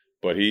bigger,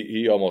 but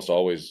he almost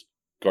always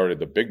guarded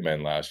the big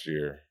men last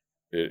year.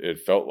 It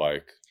felt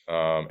like.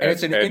 And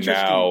it's an interesting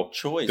now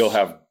choice. They'll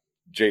have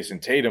Jason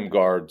Tatum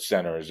guard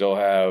centers. They'll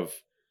have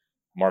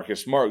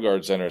Marcus Smart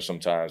guard centers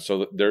sometimes.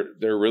 So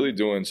they're really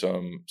doing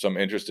some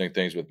interesting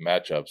things with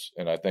matchups,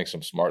 and I think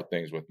some smart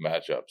things with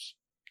matchups.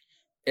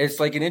 It's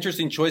like an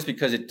interesting choice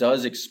because it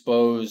does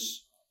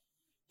expose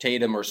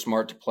Tatum or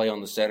Smart to play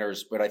on the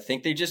centers, but I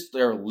think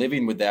they're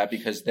living with that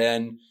because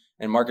then,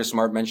 and Marcus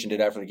Smart mentioned it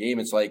after the game,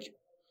 it's like,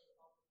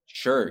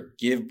 sure,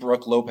 give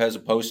Brook Lopez a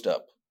post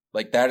up.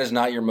 Like, that is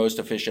not your most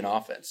efficient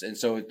offense. And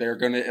so they're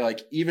going to,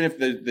 even if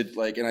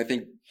and I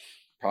think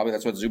probably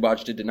that's what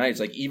Zubac did tonight.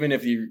 It's like, even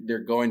if they're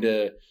going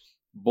to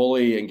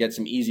bully and get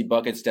some easy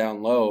buckets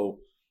down low,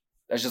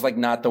 that's just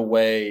not the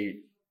way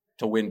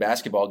to win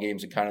basketball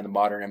games in kind of the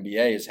modern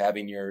NBA, is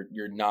having your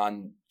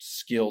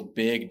non-skilled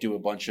big do a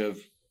bunch of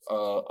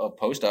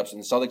post-ups.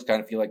 And the Celtics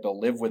kind of feel like they'll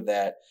live with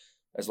that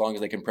as long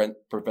as they can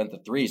prevent the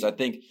threes. I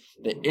think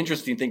the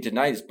interesting thing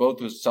tonight is both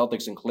the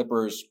Celtics and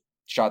Clippers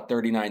shot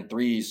 39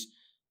 threes.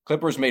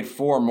 Clippers made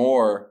 4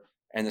 more,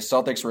 and the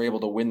Celtics were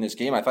able to win this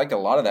game. I think a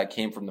lot of that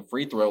came from the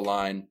free throw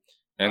line.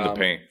 And the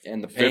paint.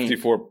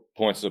 54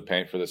 points of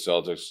paint for the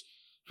Celtics.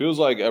 Feels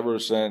like ever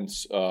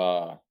since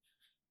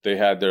they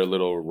had their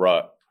little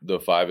rut, the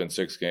 5 and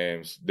 6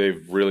 games,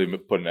 they've really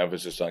put an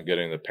emphasis on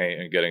getting the paint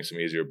and getting some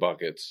easier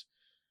buckets.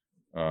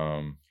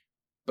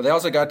 But But they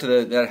also got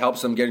to that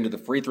helps them getting to the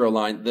free throw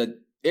line.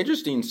 The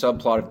interesting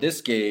subplot of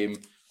this game,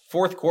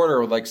 fourth quarter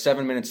with like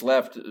 7 minutes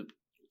left,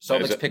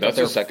 Celtics pick up their... That's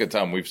the second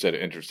time we've said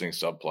interesting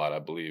subplot, I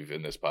believe,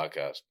 in this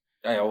podcast.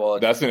 Yeah, well,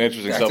 that's an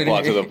interesting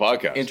subplot to the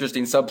podcast.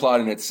 Interesting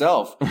subplot in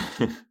itself.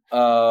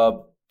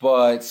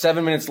 But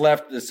 7 minutes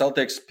left, the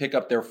Celtics pick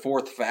up their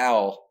fourth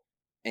foul,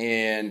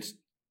 and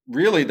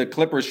really the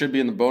Clippers should be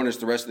in the bonus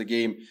the rest of the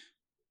game.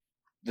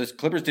 The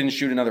Clippers didn't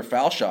shoot another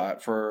foul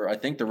shot for, I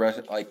think, the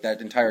rest, like that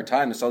entire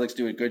time. The Celtics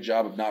do a good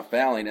job of not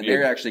fouling, and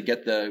they actually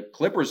get the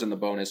Clippers in the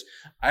bonus.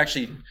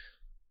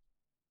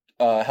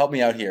 Help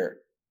me out here.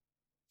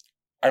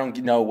 I don't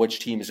know which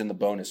team is in the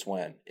bonus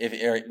when.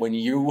 When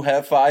you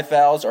have 5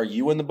 fouls, are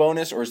you in the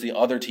bonus, or is the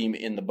other team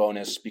in the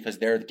bonus because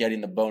they're getting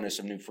the bonus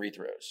of new free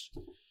throws?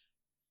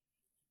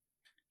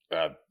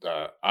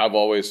 I've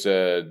always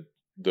said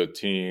the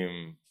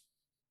team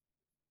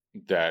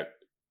that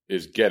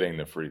is getting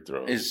the free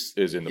throws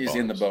is in the bonus.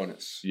 In the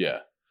bonus. Yeah.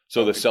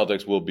 So the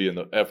Celtics will be in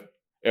the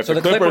if so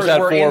the Clippers had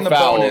 4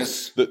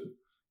 fouls.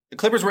 The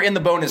Clippers were in the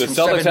bonus. The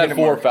Celtics had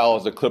 4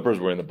 fouls. The Clippers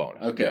were in the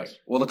bonus. Okay. Yes.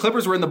 Well, the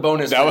Clippers were in the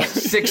bonus for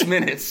 6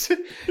 minutes.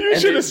 You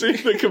should have seen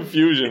the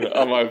confusion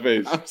on my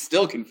face. I'm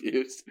still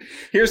confused.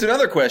 Here's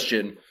another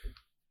question.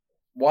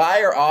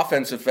 Why are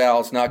offensive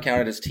fouls not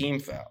counted as team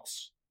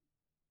fouls?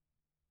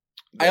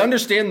 I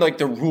understand like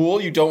the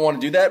rule, you don't want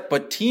to do that,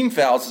 but team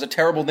fouls is a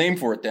terrible name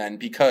for it then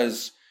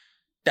because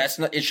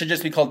it should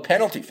just be called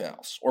penalty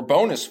fouls or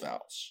bonus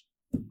fouls.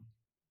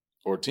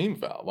 Or team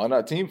foul. Why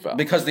not team foul?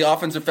 Because the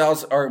offensive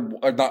fouls are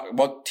not.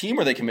 What team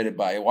are they committed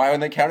by? Why aren't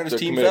they counted as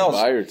team fouls? They're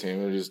committed by your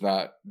team. They're just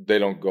not. They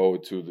don't go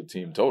to the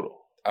team total.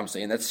 I'm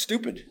saying that's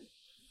stupid.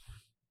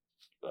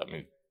 I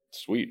mean,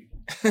 sweet.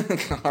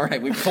 All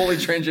right, we've fully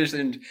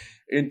transitioned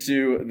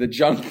into the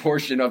junk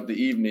portion of the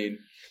evening.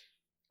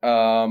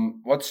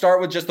 Let's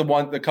start with just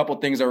the couple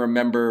things I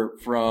remember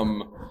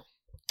from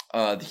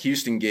the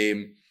Houston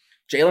game.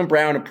 Jaylen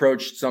Brown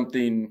approached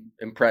something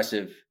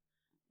impressive.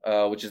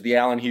 Which is the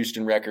Allen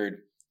Houston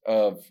record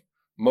of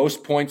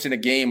most points in a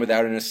game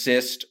without an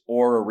assist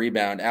or a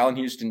rebound. Allen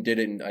Houston did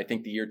it in, I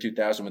think, the year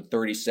 2000 with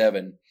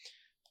 37.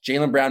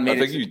 Jaylen Brown made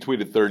it. I think you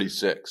tweeted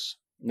 36.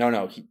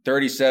 No,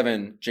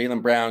 37.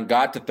 Jaylen Brown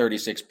got to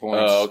 36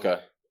 points. Oh, okay.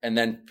 And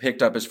then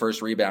picked up his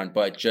first rebound,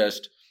 but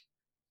just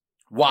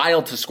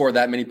wild to score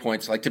that many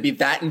points. Like to be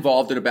that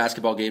involved in a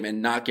basketball game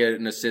and not get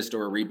an assist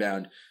or a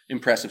rebound.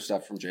 Impressive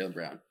stuff from Jaylen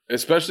Brown.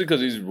 Especially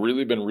because he's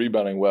really been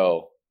rebounding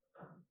well.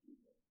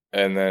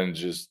 And then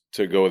just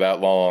to go that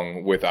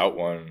long without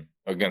one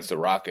against the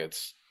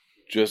Rockets,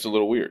 just a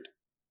little weird.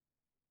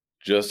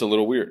 Just a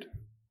little weird.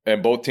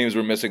 And both teams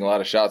were missing a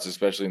lot of shots,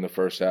 especially in the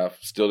first half.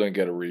 Still didn't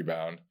get a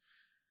rebound.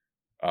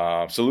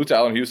 Salute to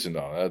Allen Houston,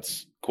 though.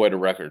 That's quite a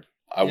record.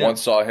 I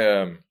once saw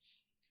him.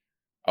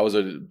 I was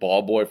a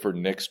ball boy for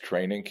Knicks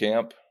training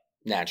camp.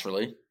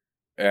 Naturally.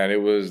 And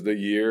it was the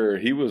year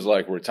he was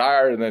like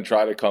retired and then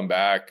tried to come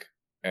back.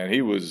 And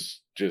he was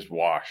just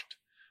washed.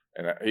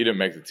 And he didn't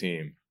make the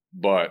team.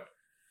 But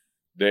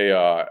they,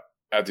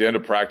 at the end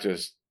of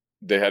practice,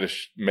 they had to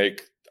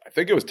make, I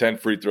think it was 10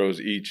 free throws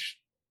each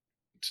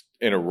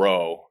in a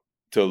row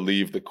to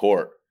leave the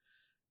court.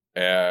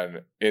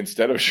 And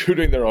instead of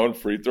shooting their own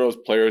free throws,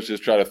 players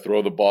just try to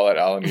throw the ball at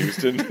Allen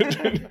Houston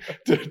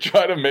to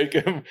try to make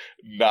him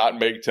not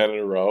make 10 in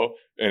a row.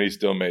 And he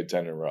still made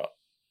 10 in a row.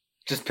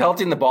 Just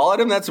pelting the ball at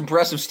him? That's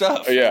impressive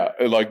stuff. Yeah.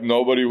 Like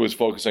nobody was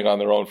focusing on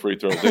their own free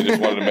throws. They just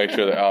wanted to make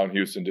sure that Allen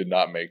Houston did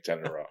not make 10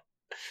 in a row.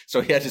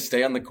 So he had to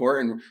stay on the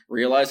court and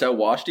realize how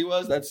washed he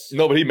was?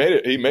 No, but he made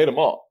it. He made them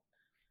all.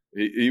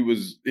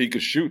 He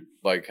could shoot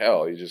like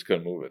hell. He just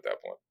couldn't move at that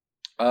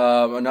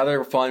point.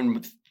 Another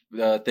fun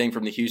thing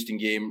from the Houston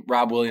game,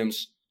 Rob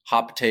Williams,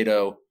 hot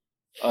potato,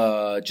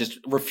 just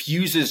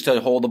refuses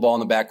to hold the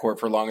ball in the backcourt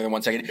for longer than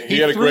 1 second. He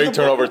had a great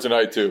turnover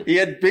tonight, too. He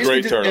had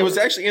basically great turnover. It was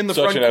actually in the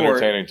front court. Such an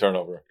entertaining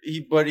turnover.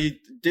 But he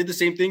did the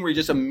same thing where he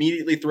just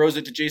immediately throws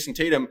it to Jason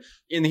Tatum.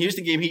 In the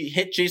Houston game, he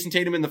hit Jason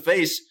Tatum in the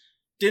face.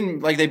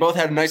 Didn't like they both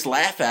had a nice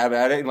laugh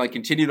at it and like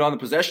continued on the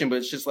possession, but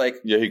it's just like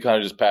he kind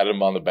of just patted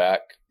him on the back.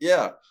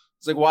 Yeah,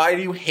 it's like why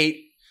do you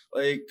hate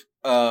like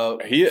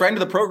friend of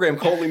the program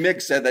Coley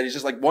Mick said that he's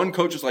just like one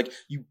coach was like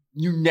you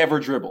never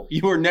dribble,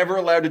 you are never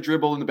allowed to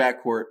dribble in the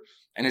backcourt,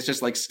 and it's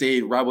just like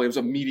stayed. Rob Williams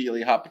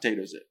immediately hot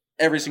potatoes it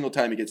every single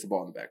time he gets the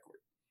ball in the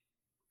backcourt.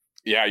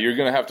 Yeah, you're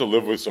gonna have to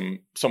live with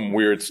some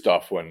weird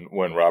stuff when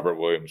Robert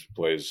Williams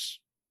plays,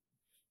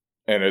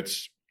 and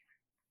it's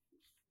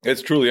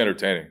truly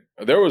entertaining.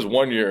 There was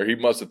one year he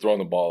must have thrown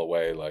the ball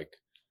away. Like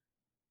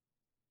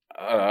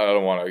I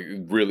don't want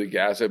to really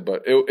gas it,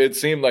 but it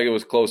seemed like it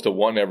was close to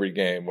one every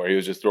game where he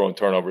was just throwing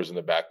turnovers in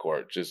the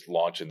backcourt, just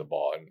launching the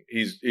ball. And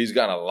he's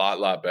gotten a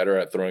lot better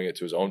at throwing it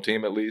to his own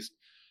team at least,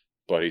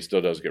 but he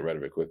still does get rid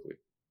of it quickly.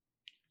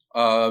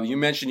 You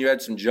mentioned you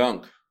had some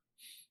junk.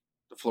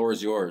 The floor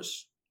is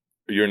yours.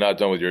 You're not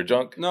done with your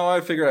junk? No,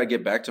 I figured I'd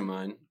get back to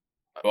mine.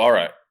 All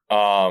right.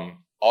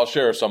 I'll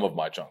share some of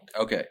my junk.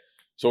 Okay.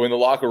 So in the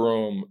locker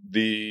room,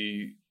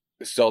 the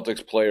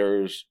Celtics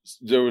players,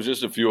 there was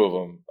just a few of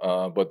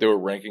them, but they were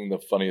ranking the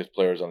funniest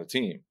players on the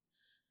team.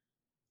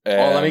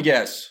 Let me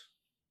guess.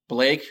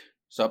 Blake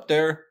is up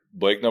there.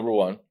 Blake number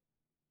 1.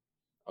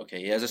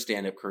 Okay, he has a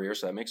stand-up career,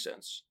 so that makes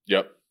sense.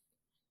 Yep.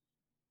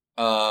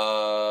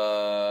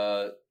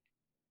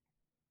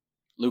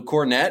 Luke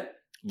Cornett.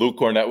 Luke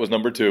Cornett was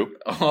number 2.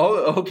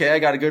 Oh, okay. I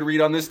got a good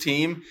read on this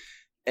team.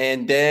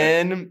 And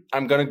then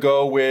I'm going to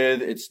go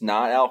with, it's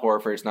not Al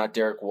Horford. It's not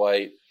Derek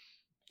White.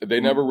 They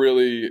never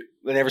really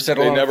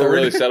settled on a third.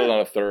 really settled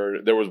on a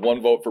third. There was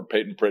one vote for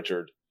Peyton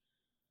Pritchard.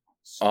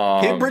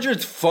 Peyton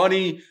Pritchard's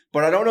funny,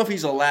 but I don't know if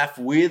he's a laugh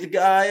with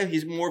guy.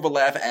 He's more of a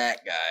laugh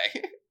at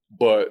guy.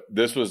 But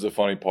this was the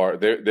funny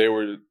part. They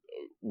were,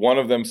 one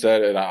of them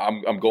said, and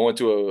I'm going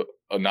to a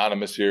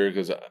anonymous here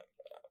because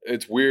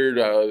it's weird.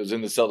 I was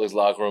in the Celtics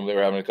locker room. They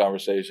were having a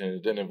conversation.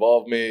 It didn't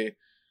involve me.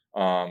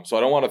 So I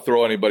don't want to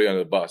throw anybody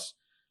under the bus.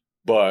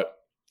 But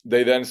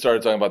they then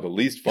started talking about the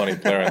least funny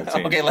player on the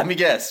team. Okay, let me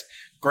guess.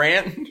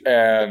 Grant?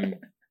 And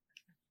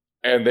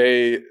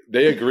they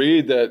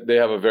agreed that they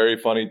have a very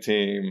funny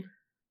team.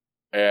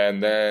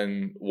 And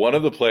then one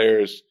of the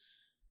players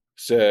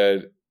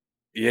said,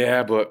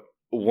 yeah, but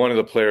one of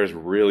the players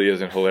really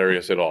isn't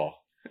hilarious at all.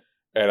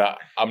 And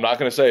I'm not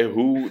going to say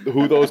who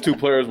those two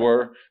players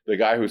were, the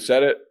guy who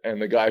said it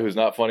and the guy who's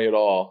not funny at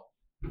all.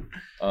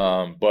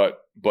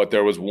 But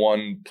there was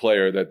one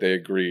player that they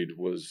agreed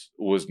was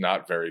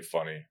not very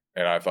funny.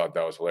 And I thought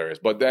that was hilarious.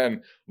 But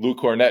then Luke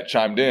Cornett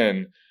chimed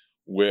in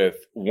with,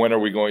 when are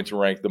we going to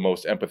rank the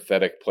most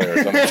empathetic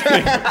players on the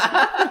team?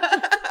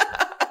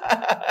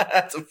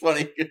 That's a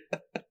funny.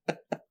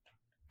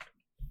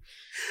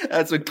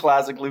 That's a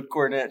classic Luke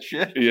Cornett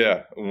shit.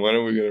 Yeah. When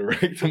are we going to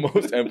rank the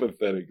most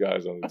empathetic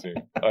guys on the team?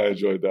 I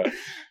enjoyed that.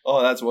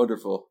 Oh, that's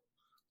wonderful.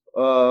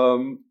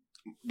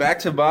 Back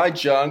to my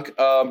junk.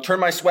 Turn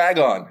My Swag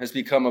On has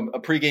become a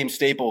pregame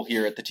staple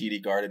here at the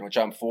TD Garden, which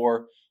I'm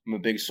for. I'm a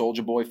big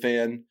Soulja Boy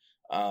fan.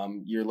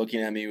 You're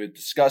looking at me with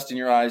disgust in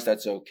your eyes.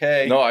 That's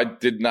okay. No, I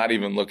did not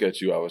even look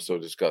at you. I was so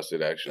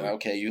disgusted, actually.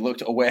 Okay, you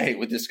looked away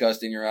with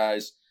disgust in your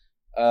eyes.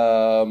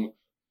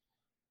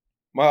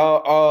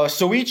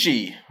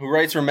 Soichi, who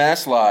writes for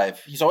Mass Live,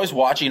 he's always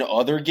watching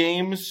other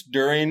games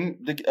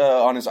during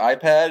on his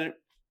iPad,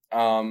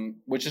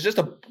 which is just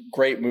a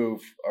great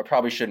move. I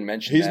probably shouldn't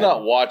mention He's that.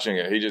 not watching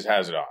it. He just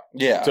has it on.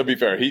 Yeah. To be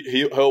fair,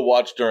 he'll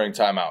watch during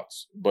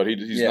timeouts, but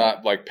he's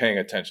not like paying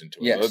attention to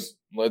it. Yes.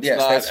 Let's Yes,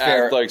 not that's act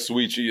fair. like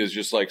Soichi is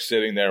just like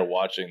sitting there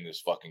watching this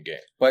fucking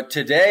game. But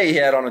today he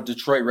had on a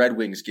Detroit Red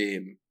Wings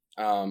game.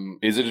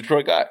 He's a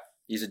Detroit guy.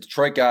 He's a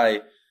Detroit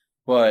guy,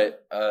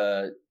 but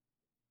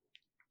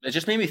it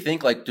just made me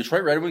think, like,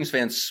 Detroit Red Wings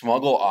fans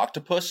smuggle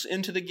octopus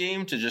into the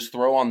game to just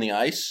throw on the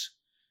ice.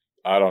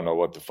 I don't know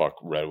what the fuck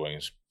Red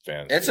Wings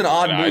fans It's do. an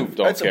odd And move. I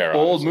don't That's care, a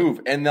bold honestly.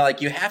 move. And,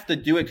 like, you have to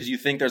do it because you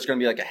think there's going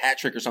to be, like, a hat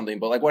trick or something.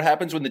 But, like, what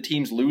happens when the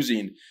team's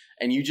losing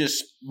and you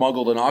just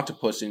smuggled an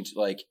octopus into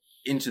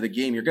the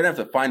game? You're going to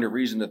have to find a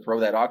reason to throw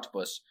that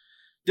octopus.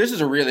 This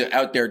is a really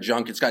out there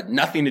junk. It's got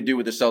nothing to do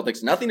with the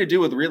Celtics, nothing to do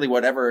with really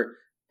whatever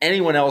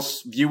anyone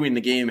else viewing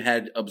the game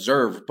had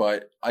observed.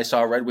 But I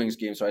saw a Red Wings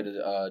game, so I had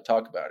to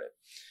talk about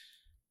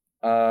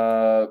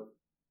it.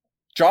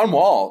 John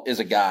Wall is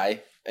a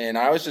guy, and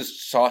I always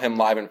just saw him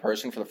live in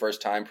person for the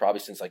first time, probably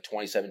since like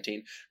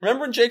 2017.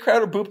 Remember when Jay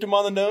Crowder booped him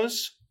on the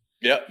nose?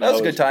 Yep. That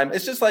was a good time.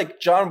 It's just like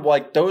John,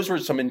 like those were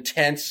some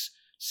intense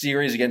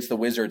series against the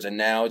Wizards, and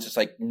now it's just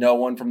like no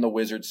one from the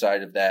Wizards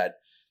side of that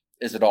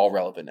is at all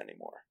relevant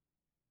anymore.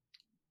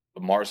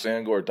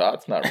 Marcin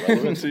Gortat's not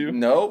relevant to you?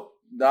 Nope,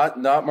 not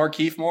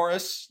Markieff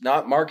Morris,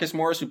 not Marcus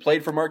Morris, who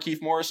played for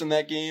Markieff Morris in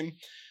that game.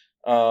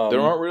 There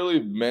aren't really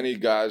many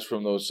guys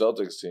from those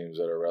Celtics teams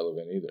that are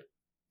relevant either.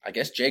 I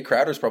guess Jay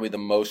Crowder's probably the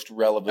most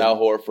relevant. Al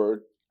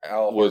Horford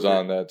was Horford.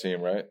 on that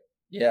team, right?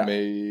 Yeah.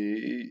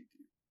 Maybe.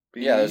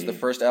 Yeah, it was the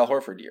first Al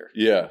Horford year.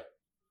 Yeah.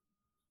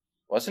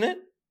 Wasn't it?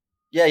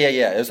 Yeah.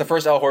 It was the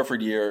first Al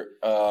Horford year.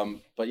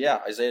 But yeah,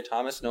 Isaiah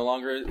Thomas no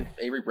longer,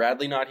 Avery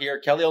Bradley not here.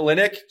 Kelly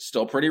Olynyk,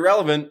 still pretty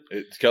relevant.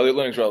 Kelly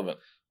Olynyk's relevant.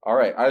 All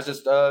right. I was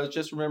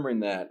just remembering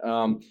that.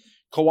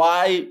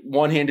 Kawhi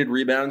one-handed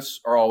rebounds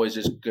are always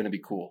just going to be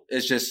cool.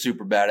 It's just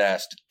super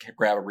badass to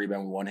grab a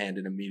rebound with one hand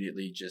and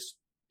immediately just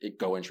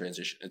go in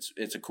transition.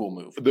 It's a cool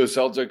move. The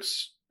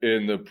Celtics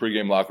in the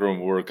pregame locker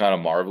room were kind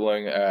of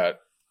marveling at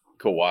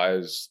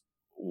Kawhi's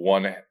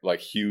one like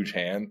huge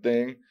hand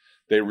thing.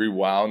 They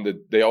rewound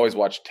it. They always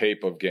watch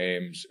tape of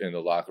games in the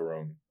locker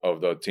room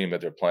of the team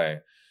that they're playing.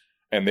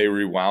 And they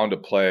rewound a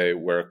play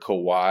where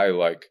Kawhi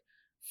like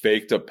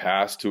faked a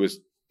pass to his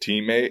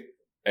teammate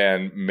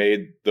and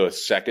made the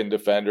second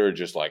defender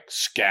just like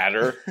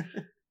scatter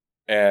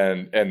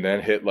and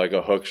then hit like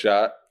a hook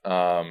shot.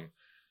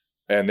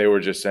 And they were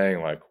just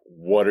saying like,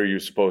 what are you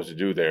supposed to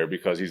do there?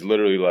 Because he's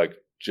literally like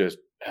just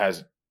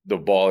has the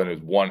ball in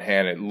his one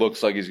hand. It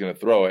looks like he's going to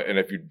throw it. And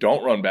if you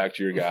don't run back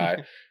to your guy,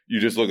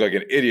 you just look like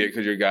an idiot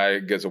because your guy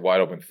gets a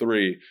wide open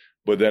three.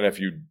 But then if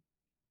you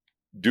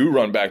do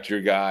run back to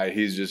your guy,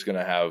 he's just going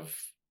to have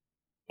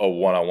a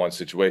one-on-one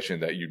situation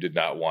that you did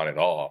not want at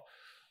all.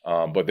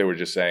 But they were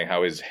just saying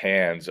how his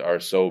hands are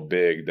so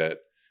big that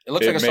it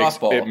looks like a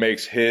softball. It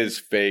makes his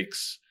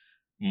fakes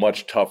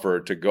much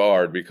tougher to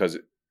guard because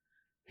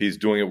he's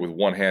doing it with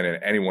one hand,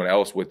 and anyone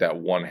else with that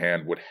one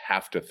hand would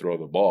have to throw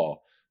the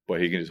ball,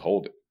 but he can just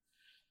hold it.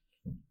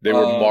 They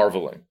were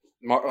marveling.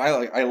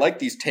 I like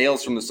these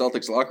tales from the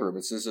Celtics locker room.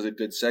 This is a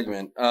good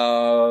segment.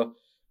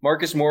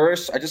 Marcus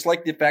Morris, I just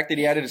like the fact that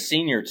he added a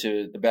senior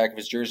to the back of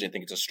his jersey. I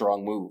think it's a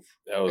strong move.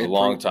 That was a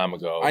long time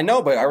ago. I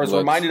know, but I was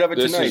reminded of it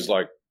tonight. This is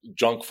like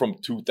junk from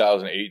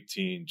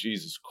 2018.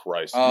 Jesus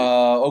Christ.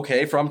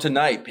 Okay, from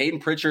tonight.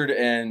 Peyton Pritchard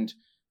and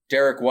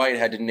Derek White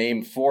had to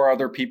name 4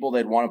 other people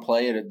they'd want to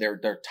play at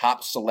their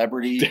top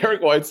celebrity.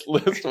 Derek White's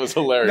list was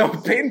hilarious. No,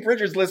 Peyton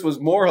Pritchard's list was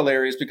more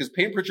hilarious because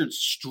Peyton Pritchard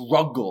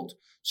struggled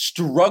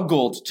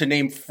to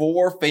name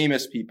 4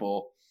 famous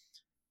people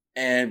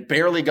and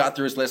barely got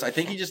through his list. I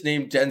think he just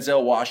named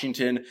Denzel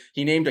Washington.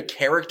 He named a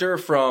character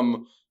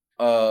from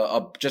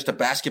just a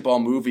basketball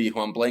movie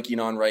who I'm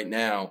blanking on right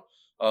now.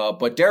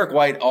 But Derek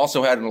White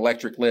also had an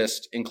electric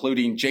list,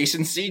 including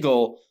Jason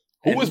Segel.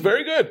 Who was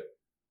very good.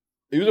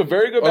 He was a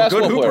very good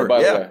basketball player,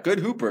 by the way.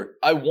 Good hooper.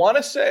 I want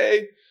to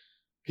say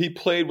he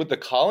played with the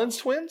Collins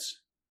twins.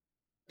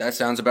 That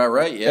sounds about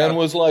right, yeah. And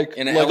was like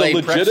in a LA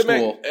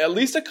legitimate, at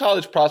least a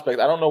college prospect.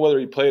 I don't know whether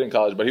he played in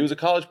college, but he was a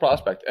college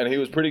prospect, and he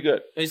was pretty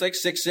good. He's like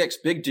 6'6",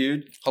 big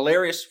dude.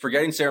 Hilarious.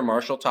 Forgetting Sarah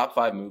Marshall, top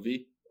 5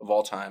 movie of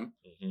all time.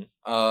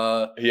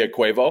 Mm-hmm. He had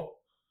Quavo,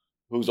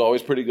 who's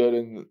always pretty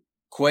good.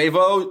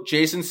 Quavo,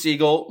 Jason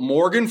Segel,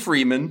 Morgan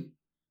Freeman,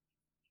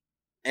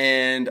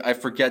 and I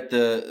forget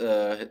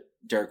the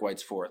Derek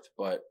White's 4th,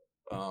 but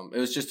it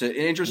was just an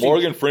interesting.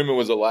 Morgan Freeman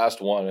was the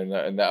last one,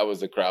 and that was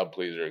the crowd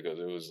pleaser because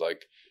it was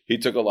like he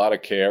took a lot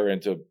of care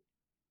into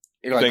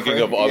thinking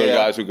of other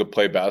guys who could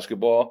play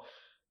basketball,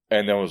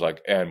 and then was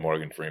like, and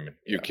Morgan Freeman.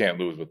 You can't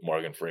lose with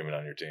Morgan Freeman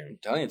on your team. I'm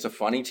telling you, it's a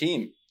funny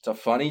team. It's a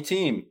funny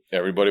team.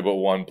 Everybody but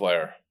one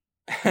player.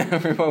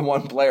 Everyone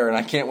one player, and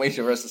I can't wait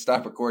for us to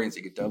stop recording so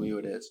you can tell me who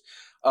it is.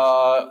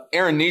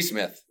 Aaron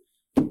Nesmith,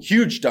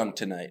 huge dunk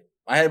tonight.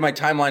 I had my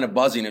timeline of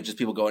buzzing of just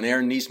people going,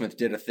 Aaron Nesmith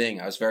did a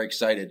thing. I was very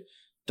excited.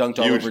 Dunked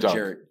all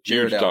over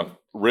Jared Allen.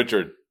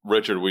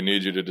 Richard, we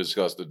need you to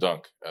discuss the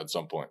dunk at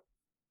some point.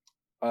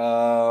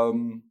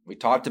 We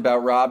talked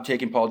about Rob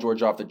taking Paul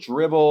George off the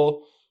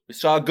dribble. We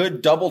saw a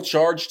good double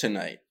charge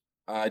tonight.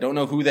 I don't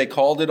know who they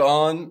called it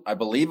on. I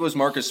believe it was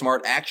Marcus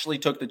Smart actually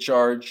took the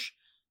charge.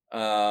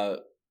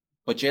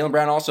 But Jaylen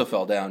Brown also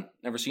fell down.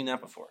 Never seen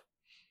that before.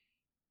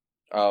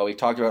 We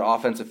talked about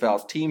offensive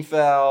fouls, team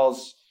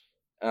fouls.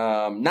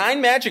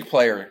 9 Magic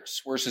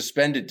players were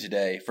suspended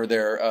today for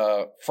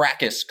their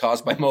fracas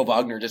caused by Mo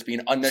Wagner just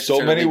being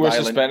unnecessarily violent. So many were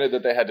violent. Suspended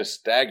that they had to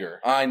stagger.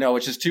 I know,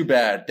 which is too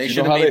bad. They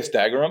should know how they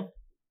stagger them?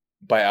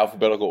 By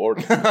alphabetical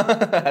order.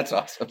 That's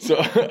awesome. So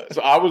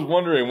I was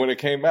wondering when it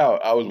came out,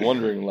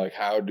 like,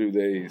 how do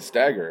they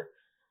stagger?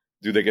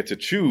 Do they get to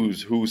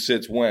choose who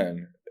sits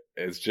when?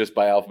 It's just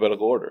by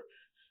alphabetical order.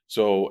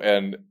 So,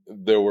 and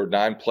there were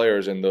 9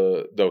 players, and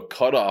the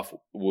cutoff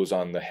was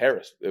on the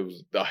Harris. It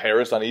was the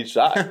Harris on each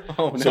side.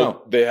 Oh, no.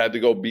 So they had to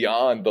go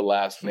beyond the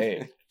last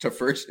name. To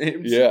first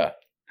names? Yeah.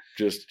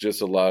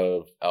 Just a lot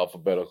of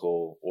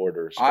alphabetical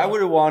order stuff. I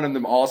would have wanted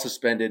them all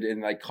suspended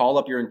and like call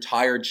up your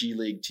entire G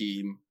League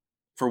team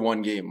for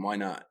one game. Why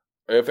not?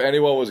 If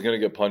anyone was going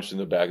to get punched in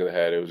the back of the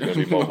head, it was going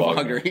to be Mo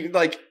Wagner.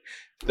 Like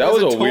that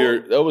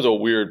was a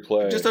weird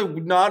play. Just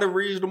not a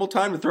reasonable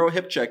time to throw a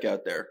hip check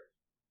out there.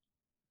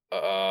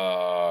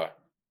 I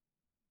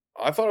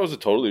thought it was a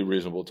totally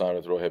reasonable time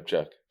to throw a hip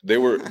check. They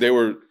were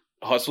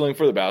hustling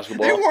for the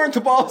basketball. They weren't.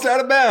 The ball's out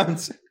of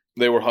bounds.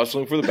 They were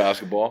hustling for the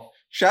basketball.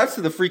 Shouts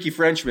to the freaky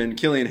Frenchman,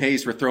 Killian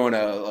Hayes, for throwing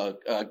a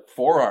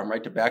forearm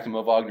right to back of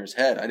Mo Wagner's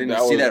head. I didn't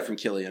see that from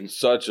Killian.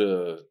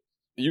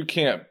 You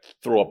can't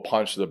throw a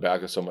punch to the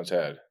back of someone's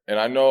head. And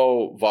I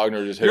know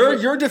Wagner just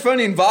hit. You're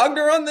defending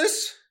Wagner on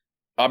this?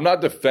 I'm not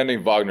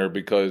defending Wagner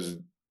because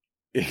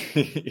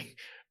he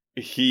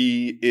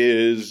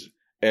is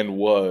and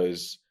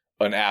was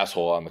an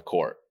asshole on the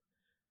court.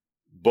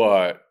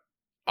 But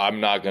I'm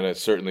not going to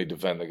certainly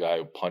defend the guy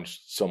who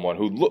punched someone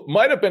who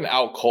might have been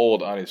out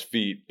cold on his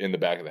feet in the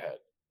back of the head.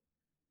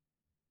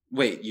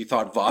 Wait, you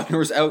thought Wagner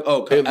was out?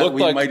 Oh, it looked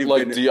like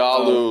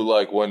Diallo,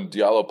 like when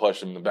Diallo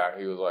punched him in the back,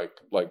 he was like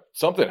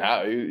something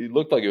happened. He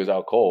looked like he was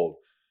out cold.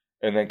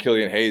 And then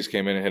Killian Hayes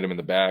came in and hit him in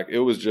the back. It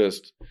was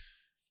just,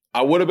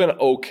 I would have been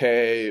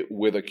okay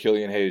with a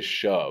Killian Hayes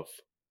shove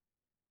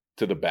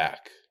to the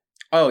back.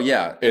 Oh,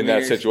 yeah. In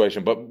that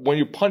situation. But when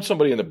you punch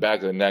somebody in the back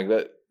of the neck,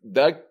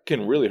 that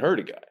can really hurt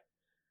a guy.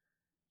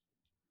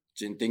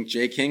 Didn't think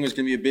Jay King was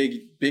going to be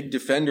a big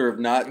defender of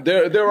not.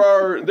 There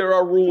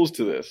are rules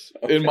to this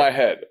in my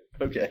head.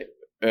 Okay.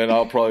 And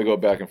I'll probably go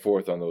back and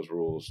forth on those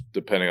rules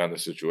depending on the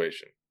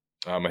situation.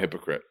 I'm a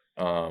hypocrite.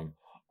 More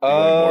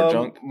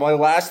junk? My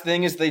last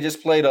thing is they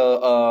just played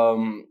a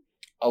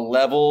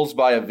Levels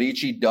by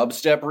Avicii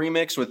dubstep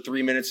remix with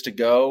 3 minutes to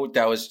go.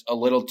 That was a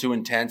little too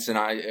intense, and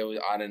I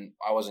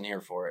wasn't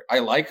here for it. I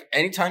like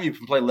anytime you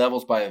can play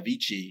Levels by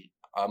Avicii.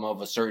 I'm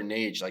of a certain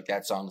age, like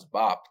that song's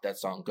bop, that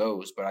song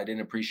goes, but I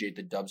didn't appreciate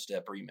the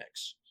dubstep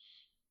remix.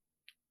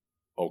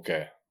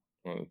 Okay.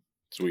 Well,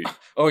 Sweet.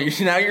 Oh,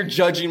 now you're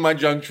judging my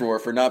junk drawer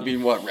for not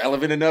being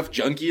relevant enough,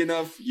 junky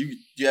enough. Do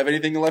you have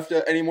anything left?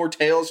 Any more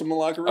tales from the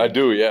locker room? I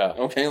do, yeah.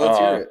 Okay, let's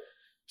hear it.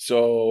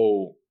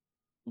 So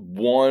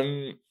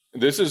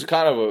this is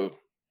kind of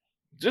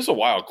just a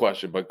wild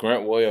question, but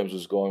Grant Williams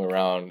was going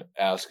around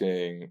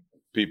asking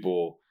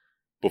people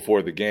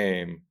before the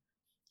game,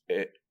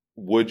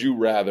 would you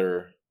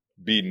rather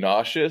be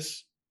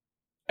nauseous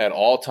at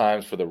all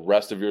times for the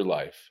rest of your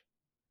life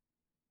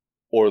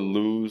or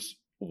lose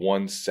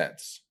one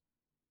sense?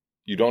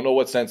 You don't know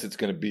what sense it's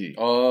going to be.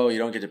 Oh, you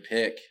don't get to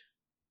pick.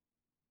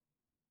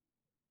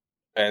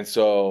 And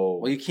so...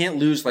 Well, you can't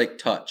lose,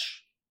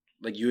 touch.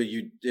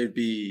 It'd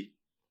be...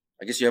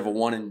 I guess you have a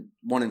 1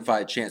 in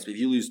 5 chance, but if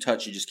you lose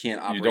touch, you just can't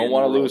operate. You don't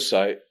want to lose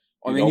sight.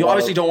 You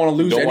obviously don't want to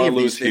lose any of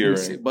these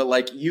things. Hearing.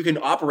 But, you can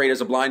operate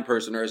as a blind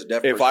person or as a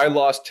deaf person. If I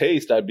lost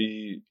taste, I'd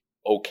be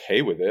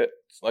okay with it.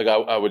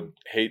 I would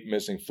hate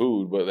missing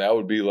food, but that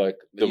would be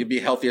you'd be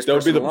healthiest. That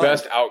would be the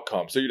best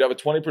outcome. So you'd have a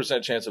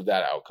 20% chance of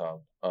that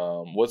outcome.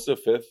 What's the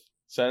fifth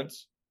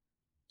sense?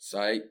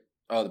 Sight.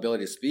 Oh, the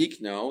ability to speak?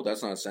 No,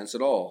 that's not a sense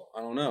at all.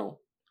 I don't know.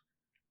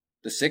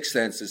 The sixth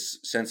sense is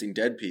sensing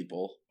dead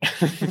people.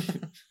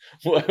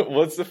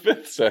 What's the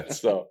fifth sense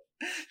though?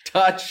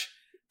 Touch,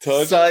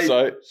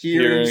 sight,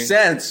 hearing,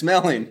 sense,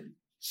 smelling.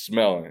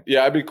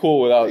 Yeah, I'd be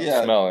cool without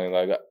smelling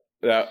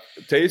that.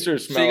 Taste or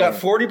smell. So you got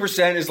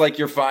 40% is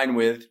you're fine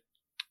with.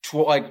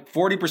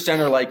 40%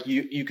 are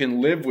you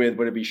can live with,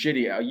 but it'd be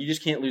shitty. You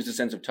just can't lose the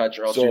sense of touch,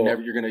 or else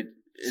you're gonna.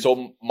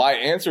 So my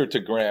answer to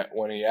Grant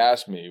when he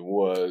asked me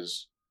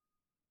was,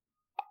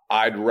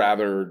 I'd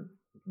rather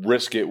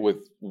risk it with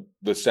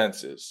the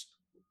senses.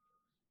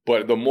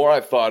 But the more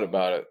I thought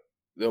about it,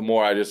 the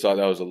more I just thought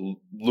that was a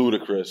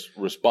ludicrous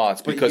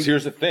response. Because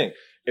here's the thing: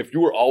 if you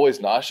were always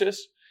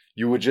nauseous,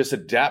 you would just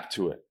adapt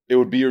to it. It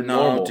would be your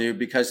normal. No, dude,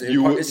 because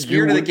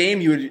spirit of the game,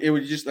 you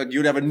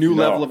would have a new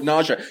level of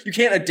nausea. You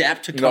can't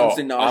adapt to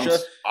constant nausea.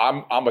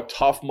 I'm a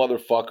tough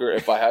motherfucker.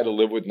 If I had to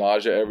live with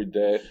nausea every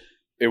day,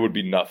 it would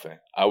be nothing.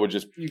 I would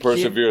just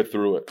persevere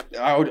through it.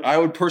 I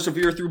would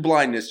persevere through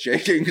blindness,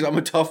 Jake, because I'm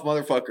a tough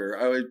motherfucker.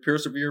 I would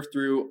persevere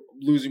through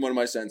losing one of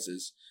my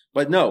senses.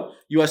 But no,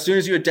 as soon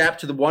as you adapt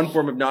to the one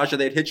form of nausea,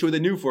 they'd hit you with a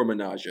new form of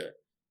nausea.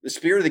 The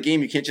spirit of the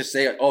game, you can't just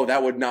say, oh,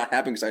 that would not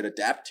happen because I'd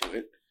adapt to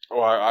it.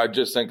 Well, I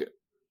just think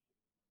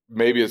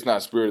maybe it's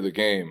not spirit of the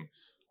game,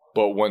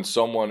 but when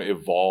someone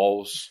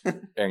evolves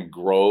and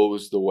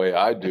grows the way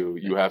I do,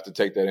 you have to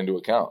take that into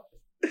account.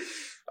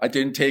 I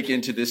didn't take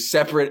into this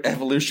separate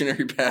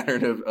evolutionary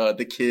pattern of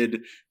the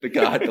kid, the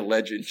god, the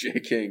legend, Jay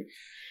King.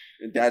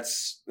 And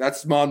that's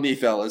on me,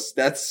 fellas.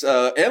 That's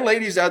and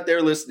ladies out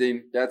there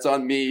listening, that's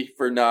on me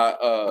for not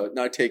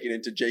taking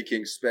into Jay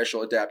King's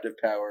special adaptive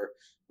power,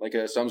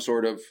 some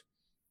sort of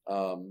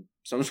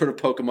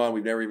Pokemon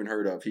we've never even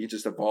heard of. He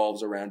just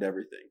evolves around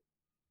everything.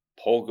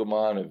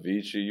 Pokemon,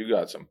 Avicii, you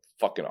got some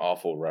fucking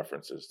awful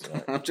references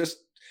tonight. I'm just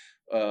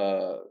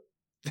what,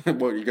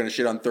 you're gonna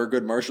shit on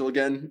Thurgood Marshall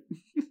again?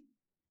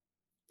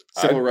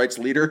 Civil rights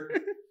leader.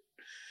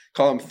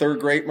 Call him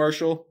Thurgood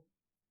Marshall.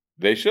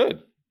 They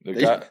should. They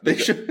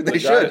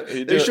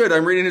should.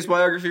 I'm reading his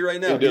biography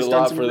right now. He did a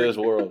lot for this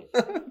world.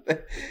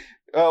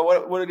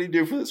 What did he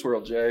do for this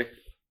world, Jay?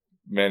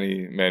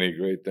 Many, many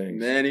great things.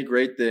 Many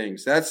great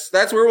things. That's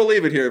where we'll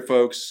leave it here,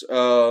 folks.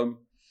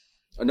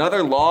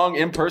 Another long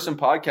in-person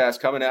podcast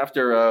coming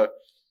after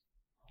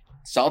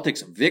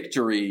Celtics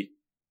victory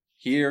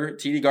here at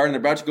TD Garden. They're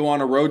about to go on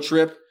a road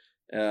trip.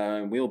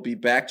 We'll be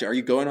back. Are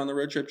you going on the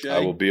road trip, Jay? I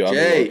will be on the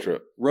road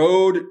trip.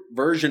 Road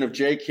version of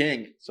Jay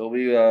King. So we'll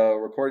be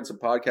recording some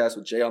podcasts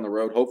with Jay on the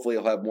road. Hopefully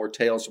he'll have more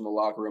tales from the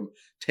locker room,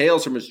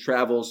 tales from his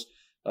travels.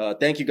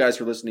 Thank you guys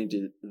for listening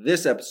to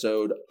this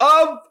episode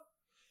of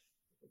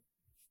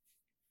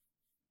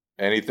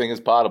Anything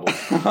is Potable.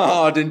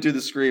 Oh, I didn't do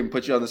the scream.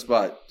 Put you on the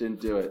spot. Didn't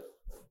do it.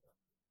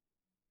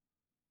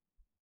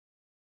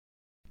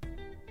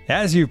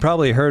 As you've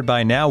probably heard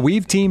by now,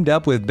 we've teamed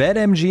up with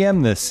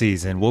BetMGM this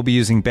season. We'll be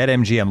using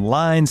BetMGM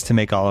lines to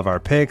make all of our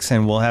picks,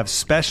 and we'll have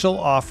special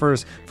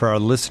offers for our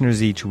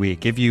listeners each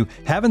week. If you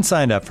haven't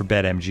signed up for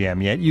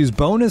BetMGM yet, use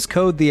bonus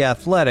code The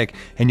Athletic,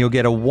 and you'll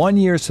get a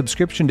 1-year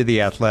subscription to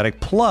The Athletic,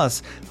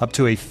 plus up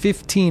to a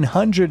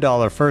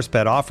 $1,500 first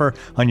bet offer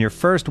on your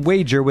first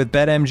wager with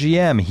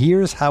BetMGM.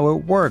 Here's how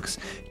it works.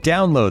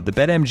 Download the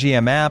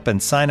BetMGM app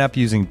and sign up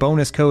using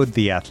bonus code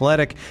The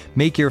Athletic.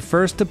 Make your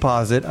first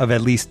deposit of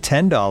at least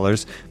 $10.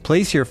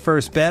 Place your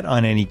first bet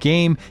on any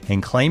game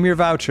and claim your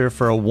voucher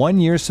for a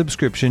 1-year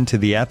subscription to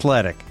The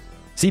Athletic.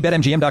 See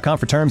BetMGM.com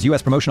for terms.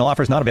 U.S. promotional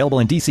offers not available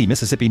in D.C.,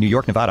 Mississippi, New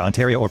York, Nevada,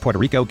 Ontario, or Puerto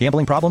Rico.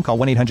 Gambling problem? Call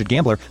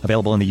 1-800-GAMBLER.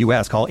 Available in the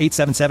U.S. Call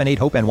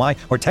 877-8-HOPE-NY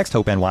or text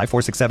HOPE-NY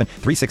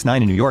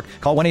 467-369 in New York.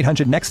 Call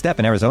 1-800-NEXT-STEP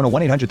in Arizona.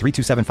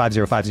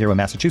 1-800-327-5050 in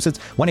Massachusetts.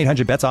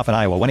 1-800-BETS-OFF in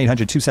Iowa.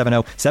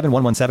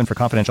 1-800-270-7117 for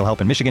confidential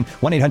help in Michigan.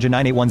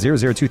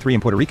 1-800-981-0023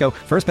 in Puerto Rico.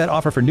 First bet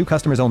offer for new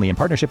customers only in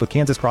partnership with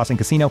Kansas Crossing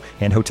Casino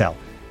and Hotel.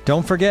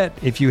 Don't forget,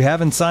 if you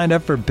haven't signed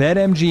up for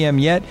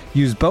BetMGM yet,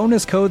 use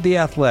bonus code The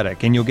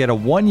Athletic, and you'll get a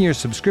 1-year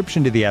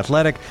subscription to The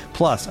Athletic,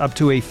 plus up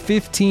to a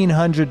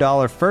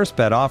 $1,500 first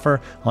bet offer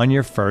on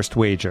your first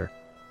wager.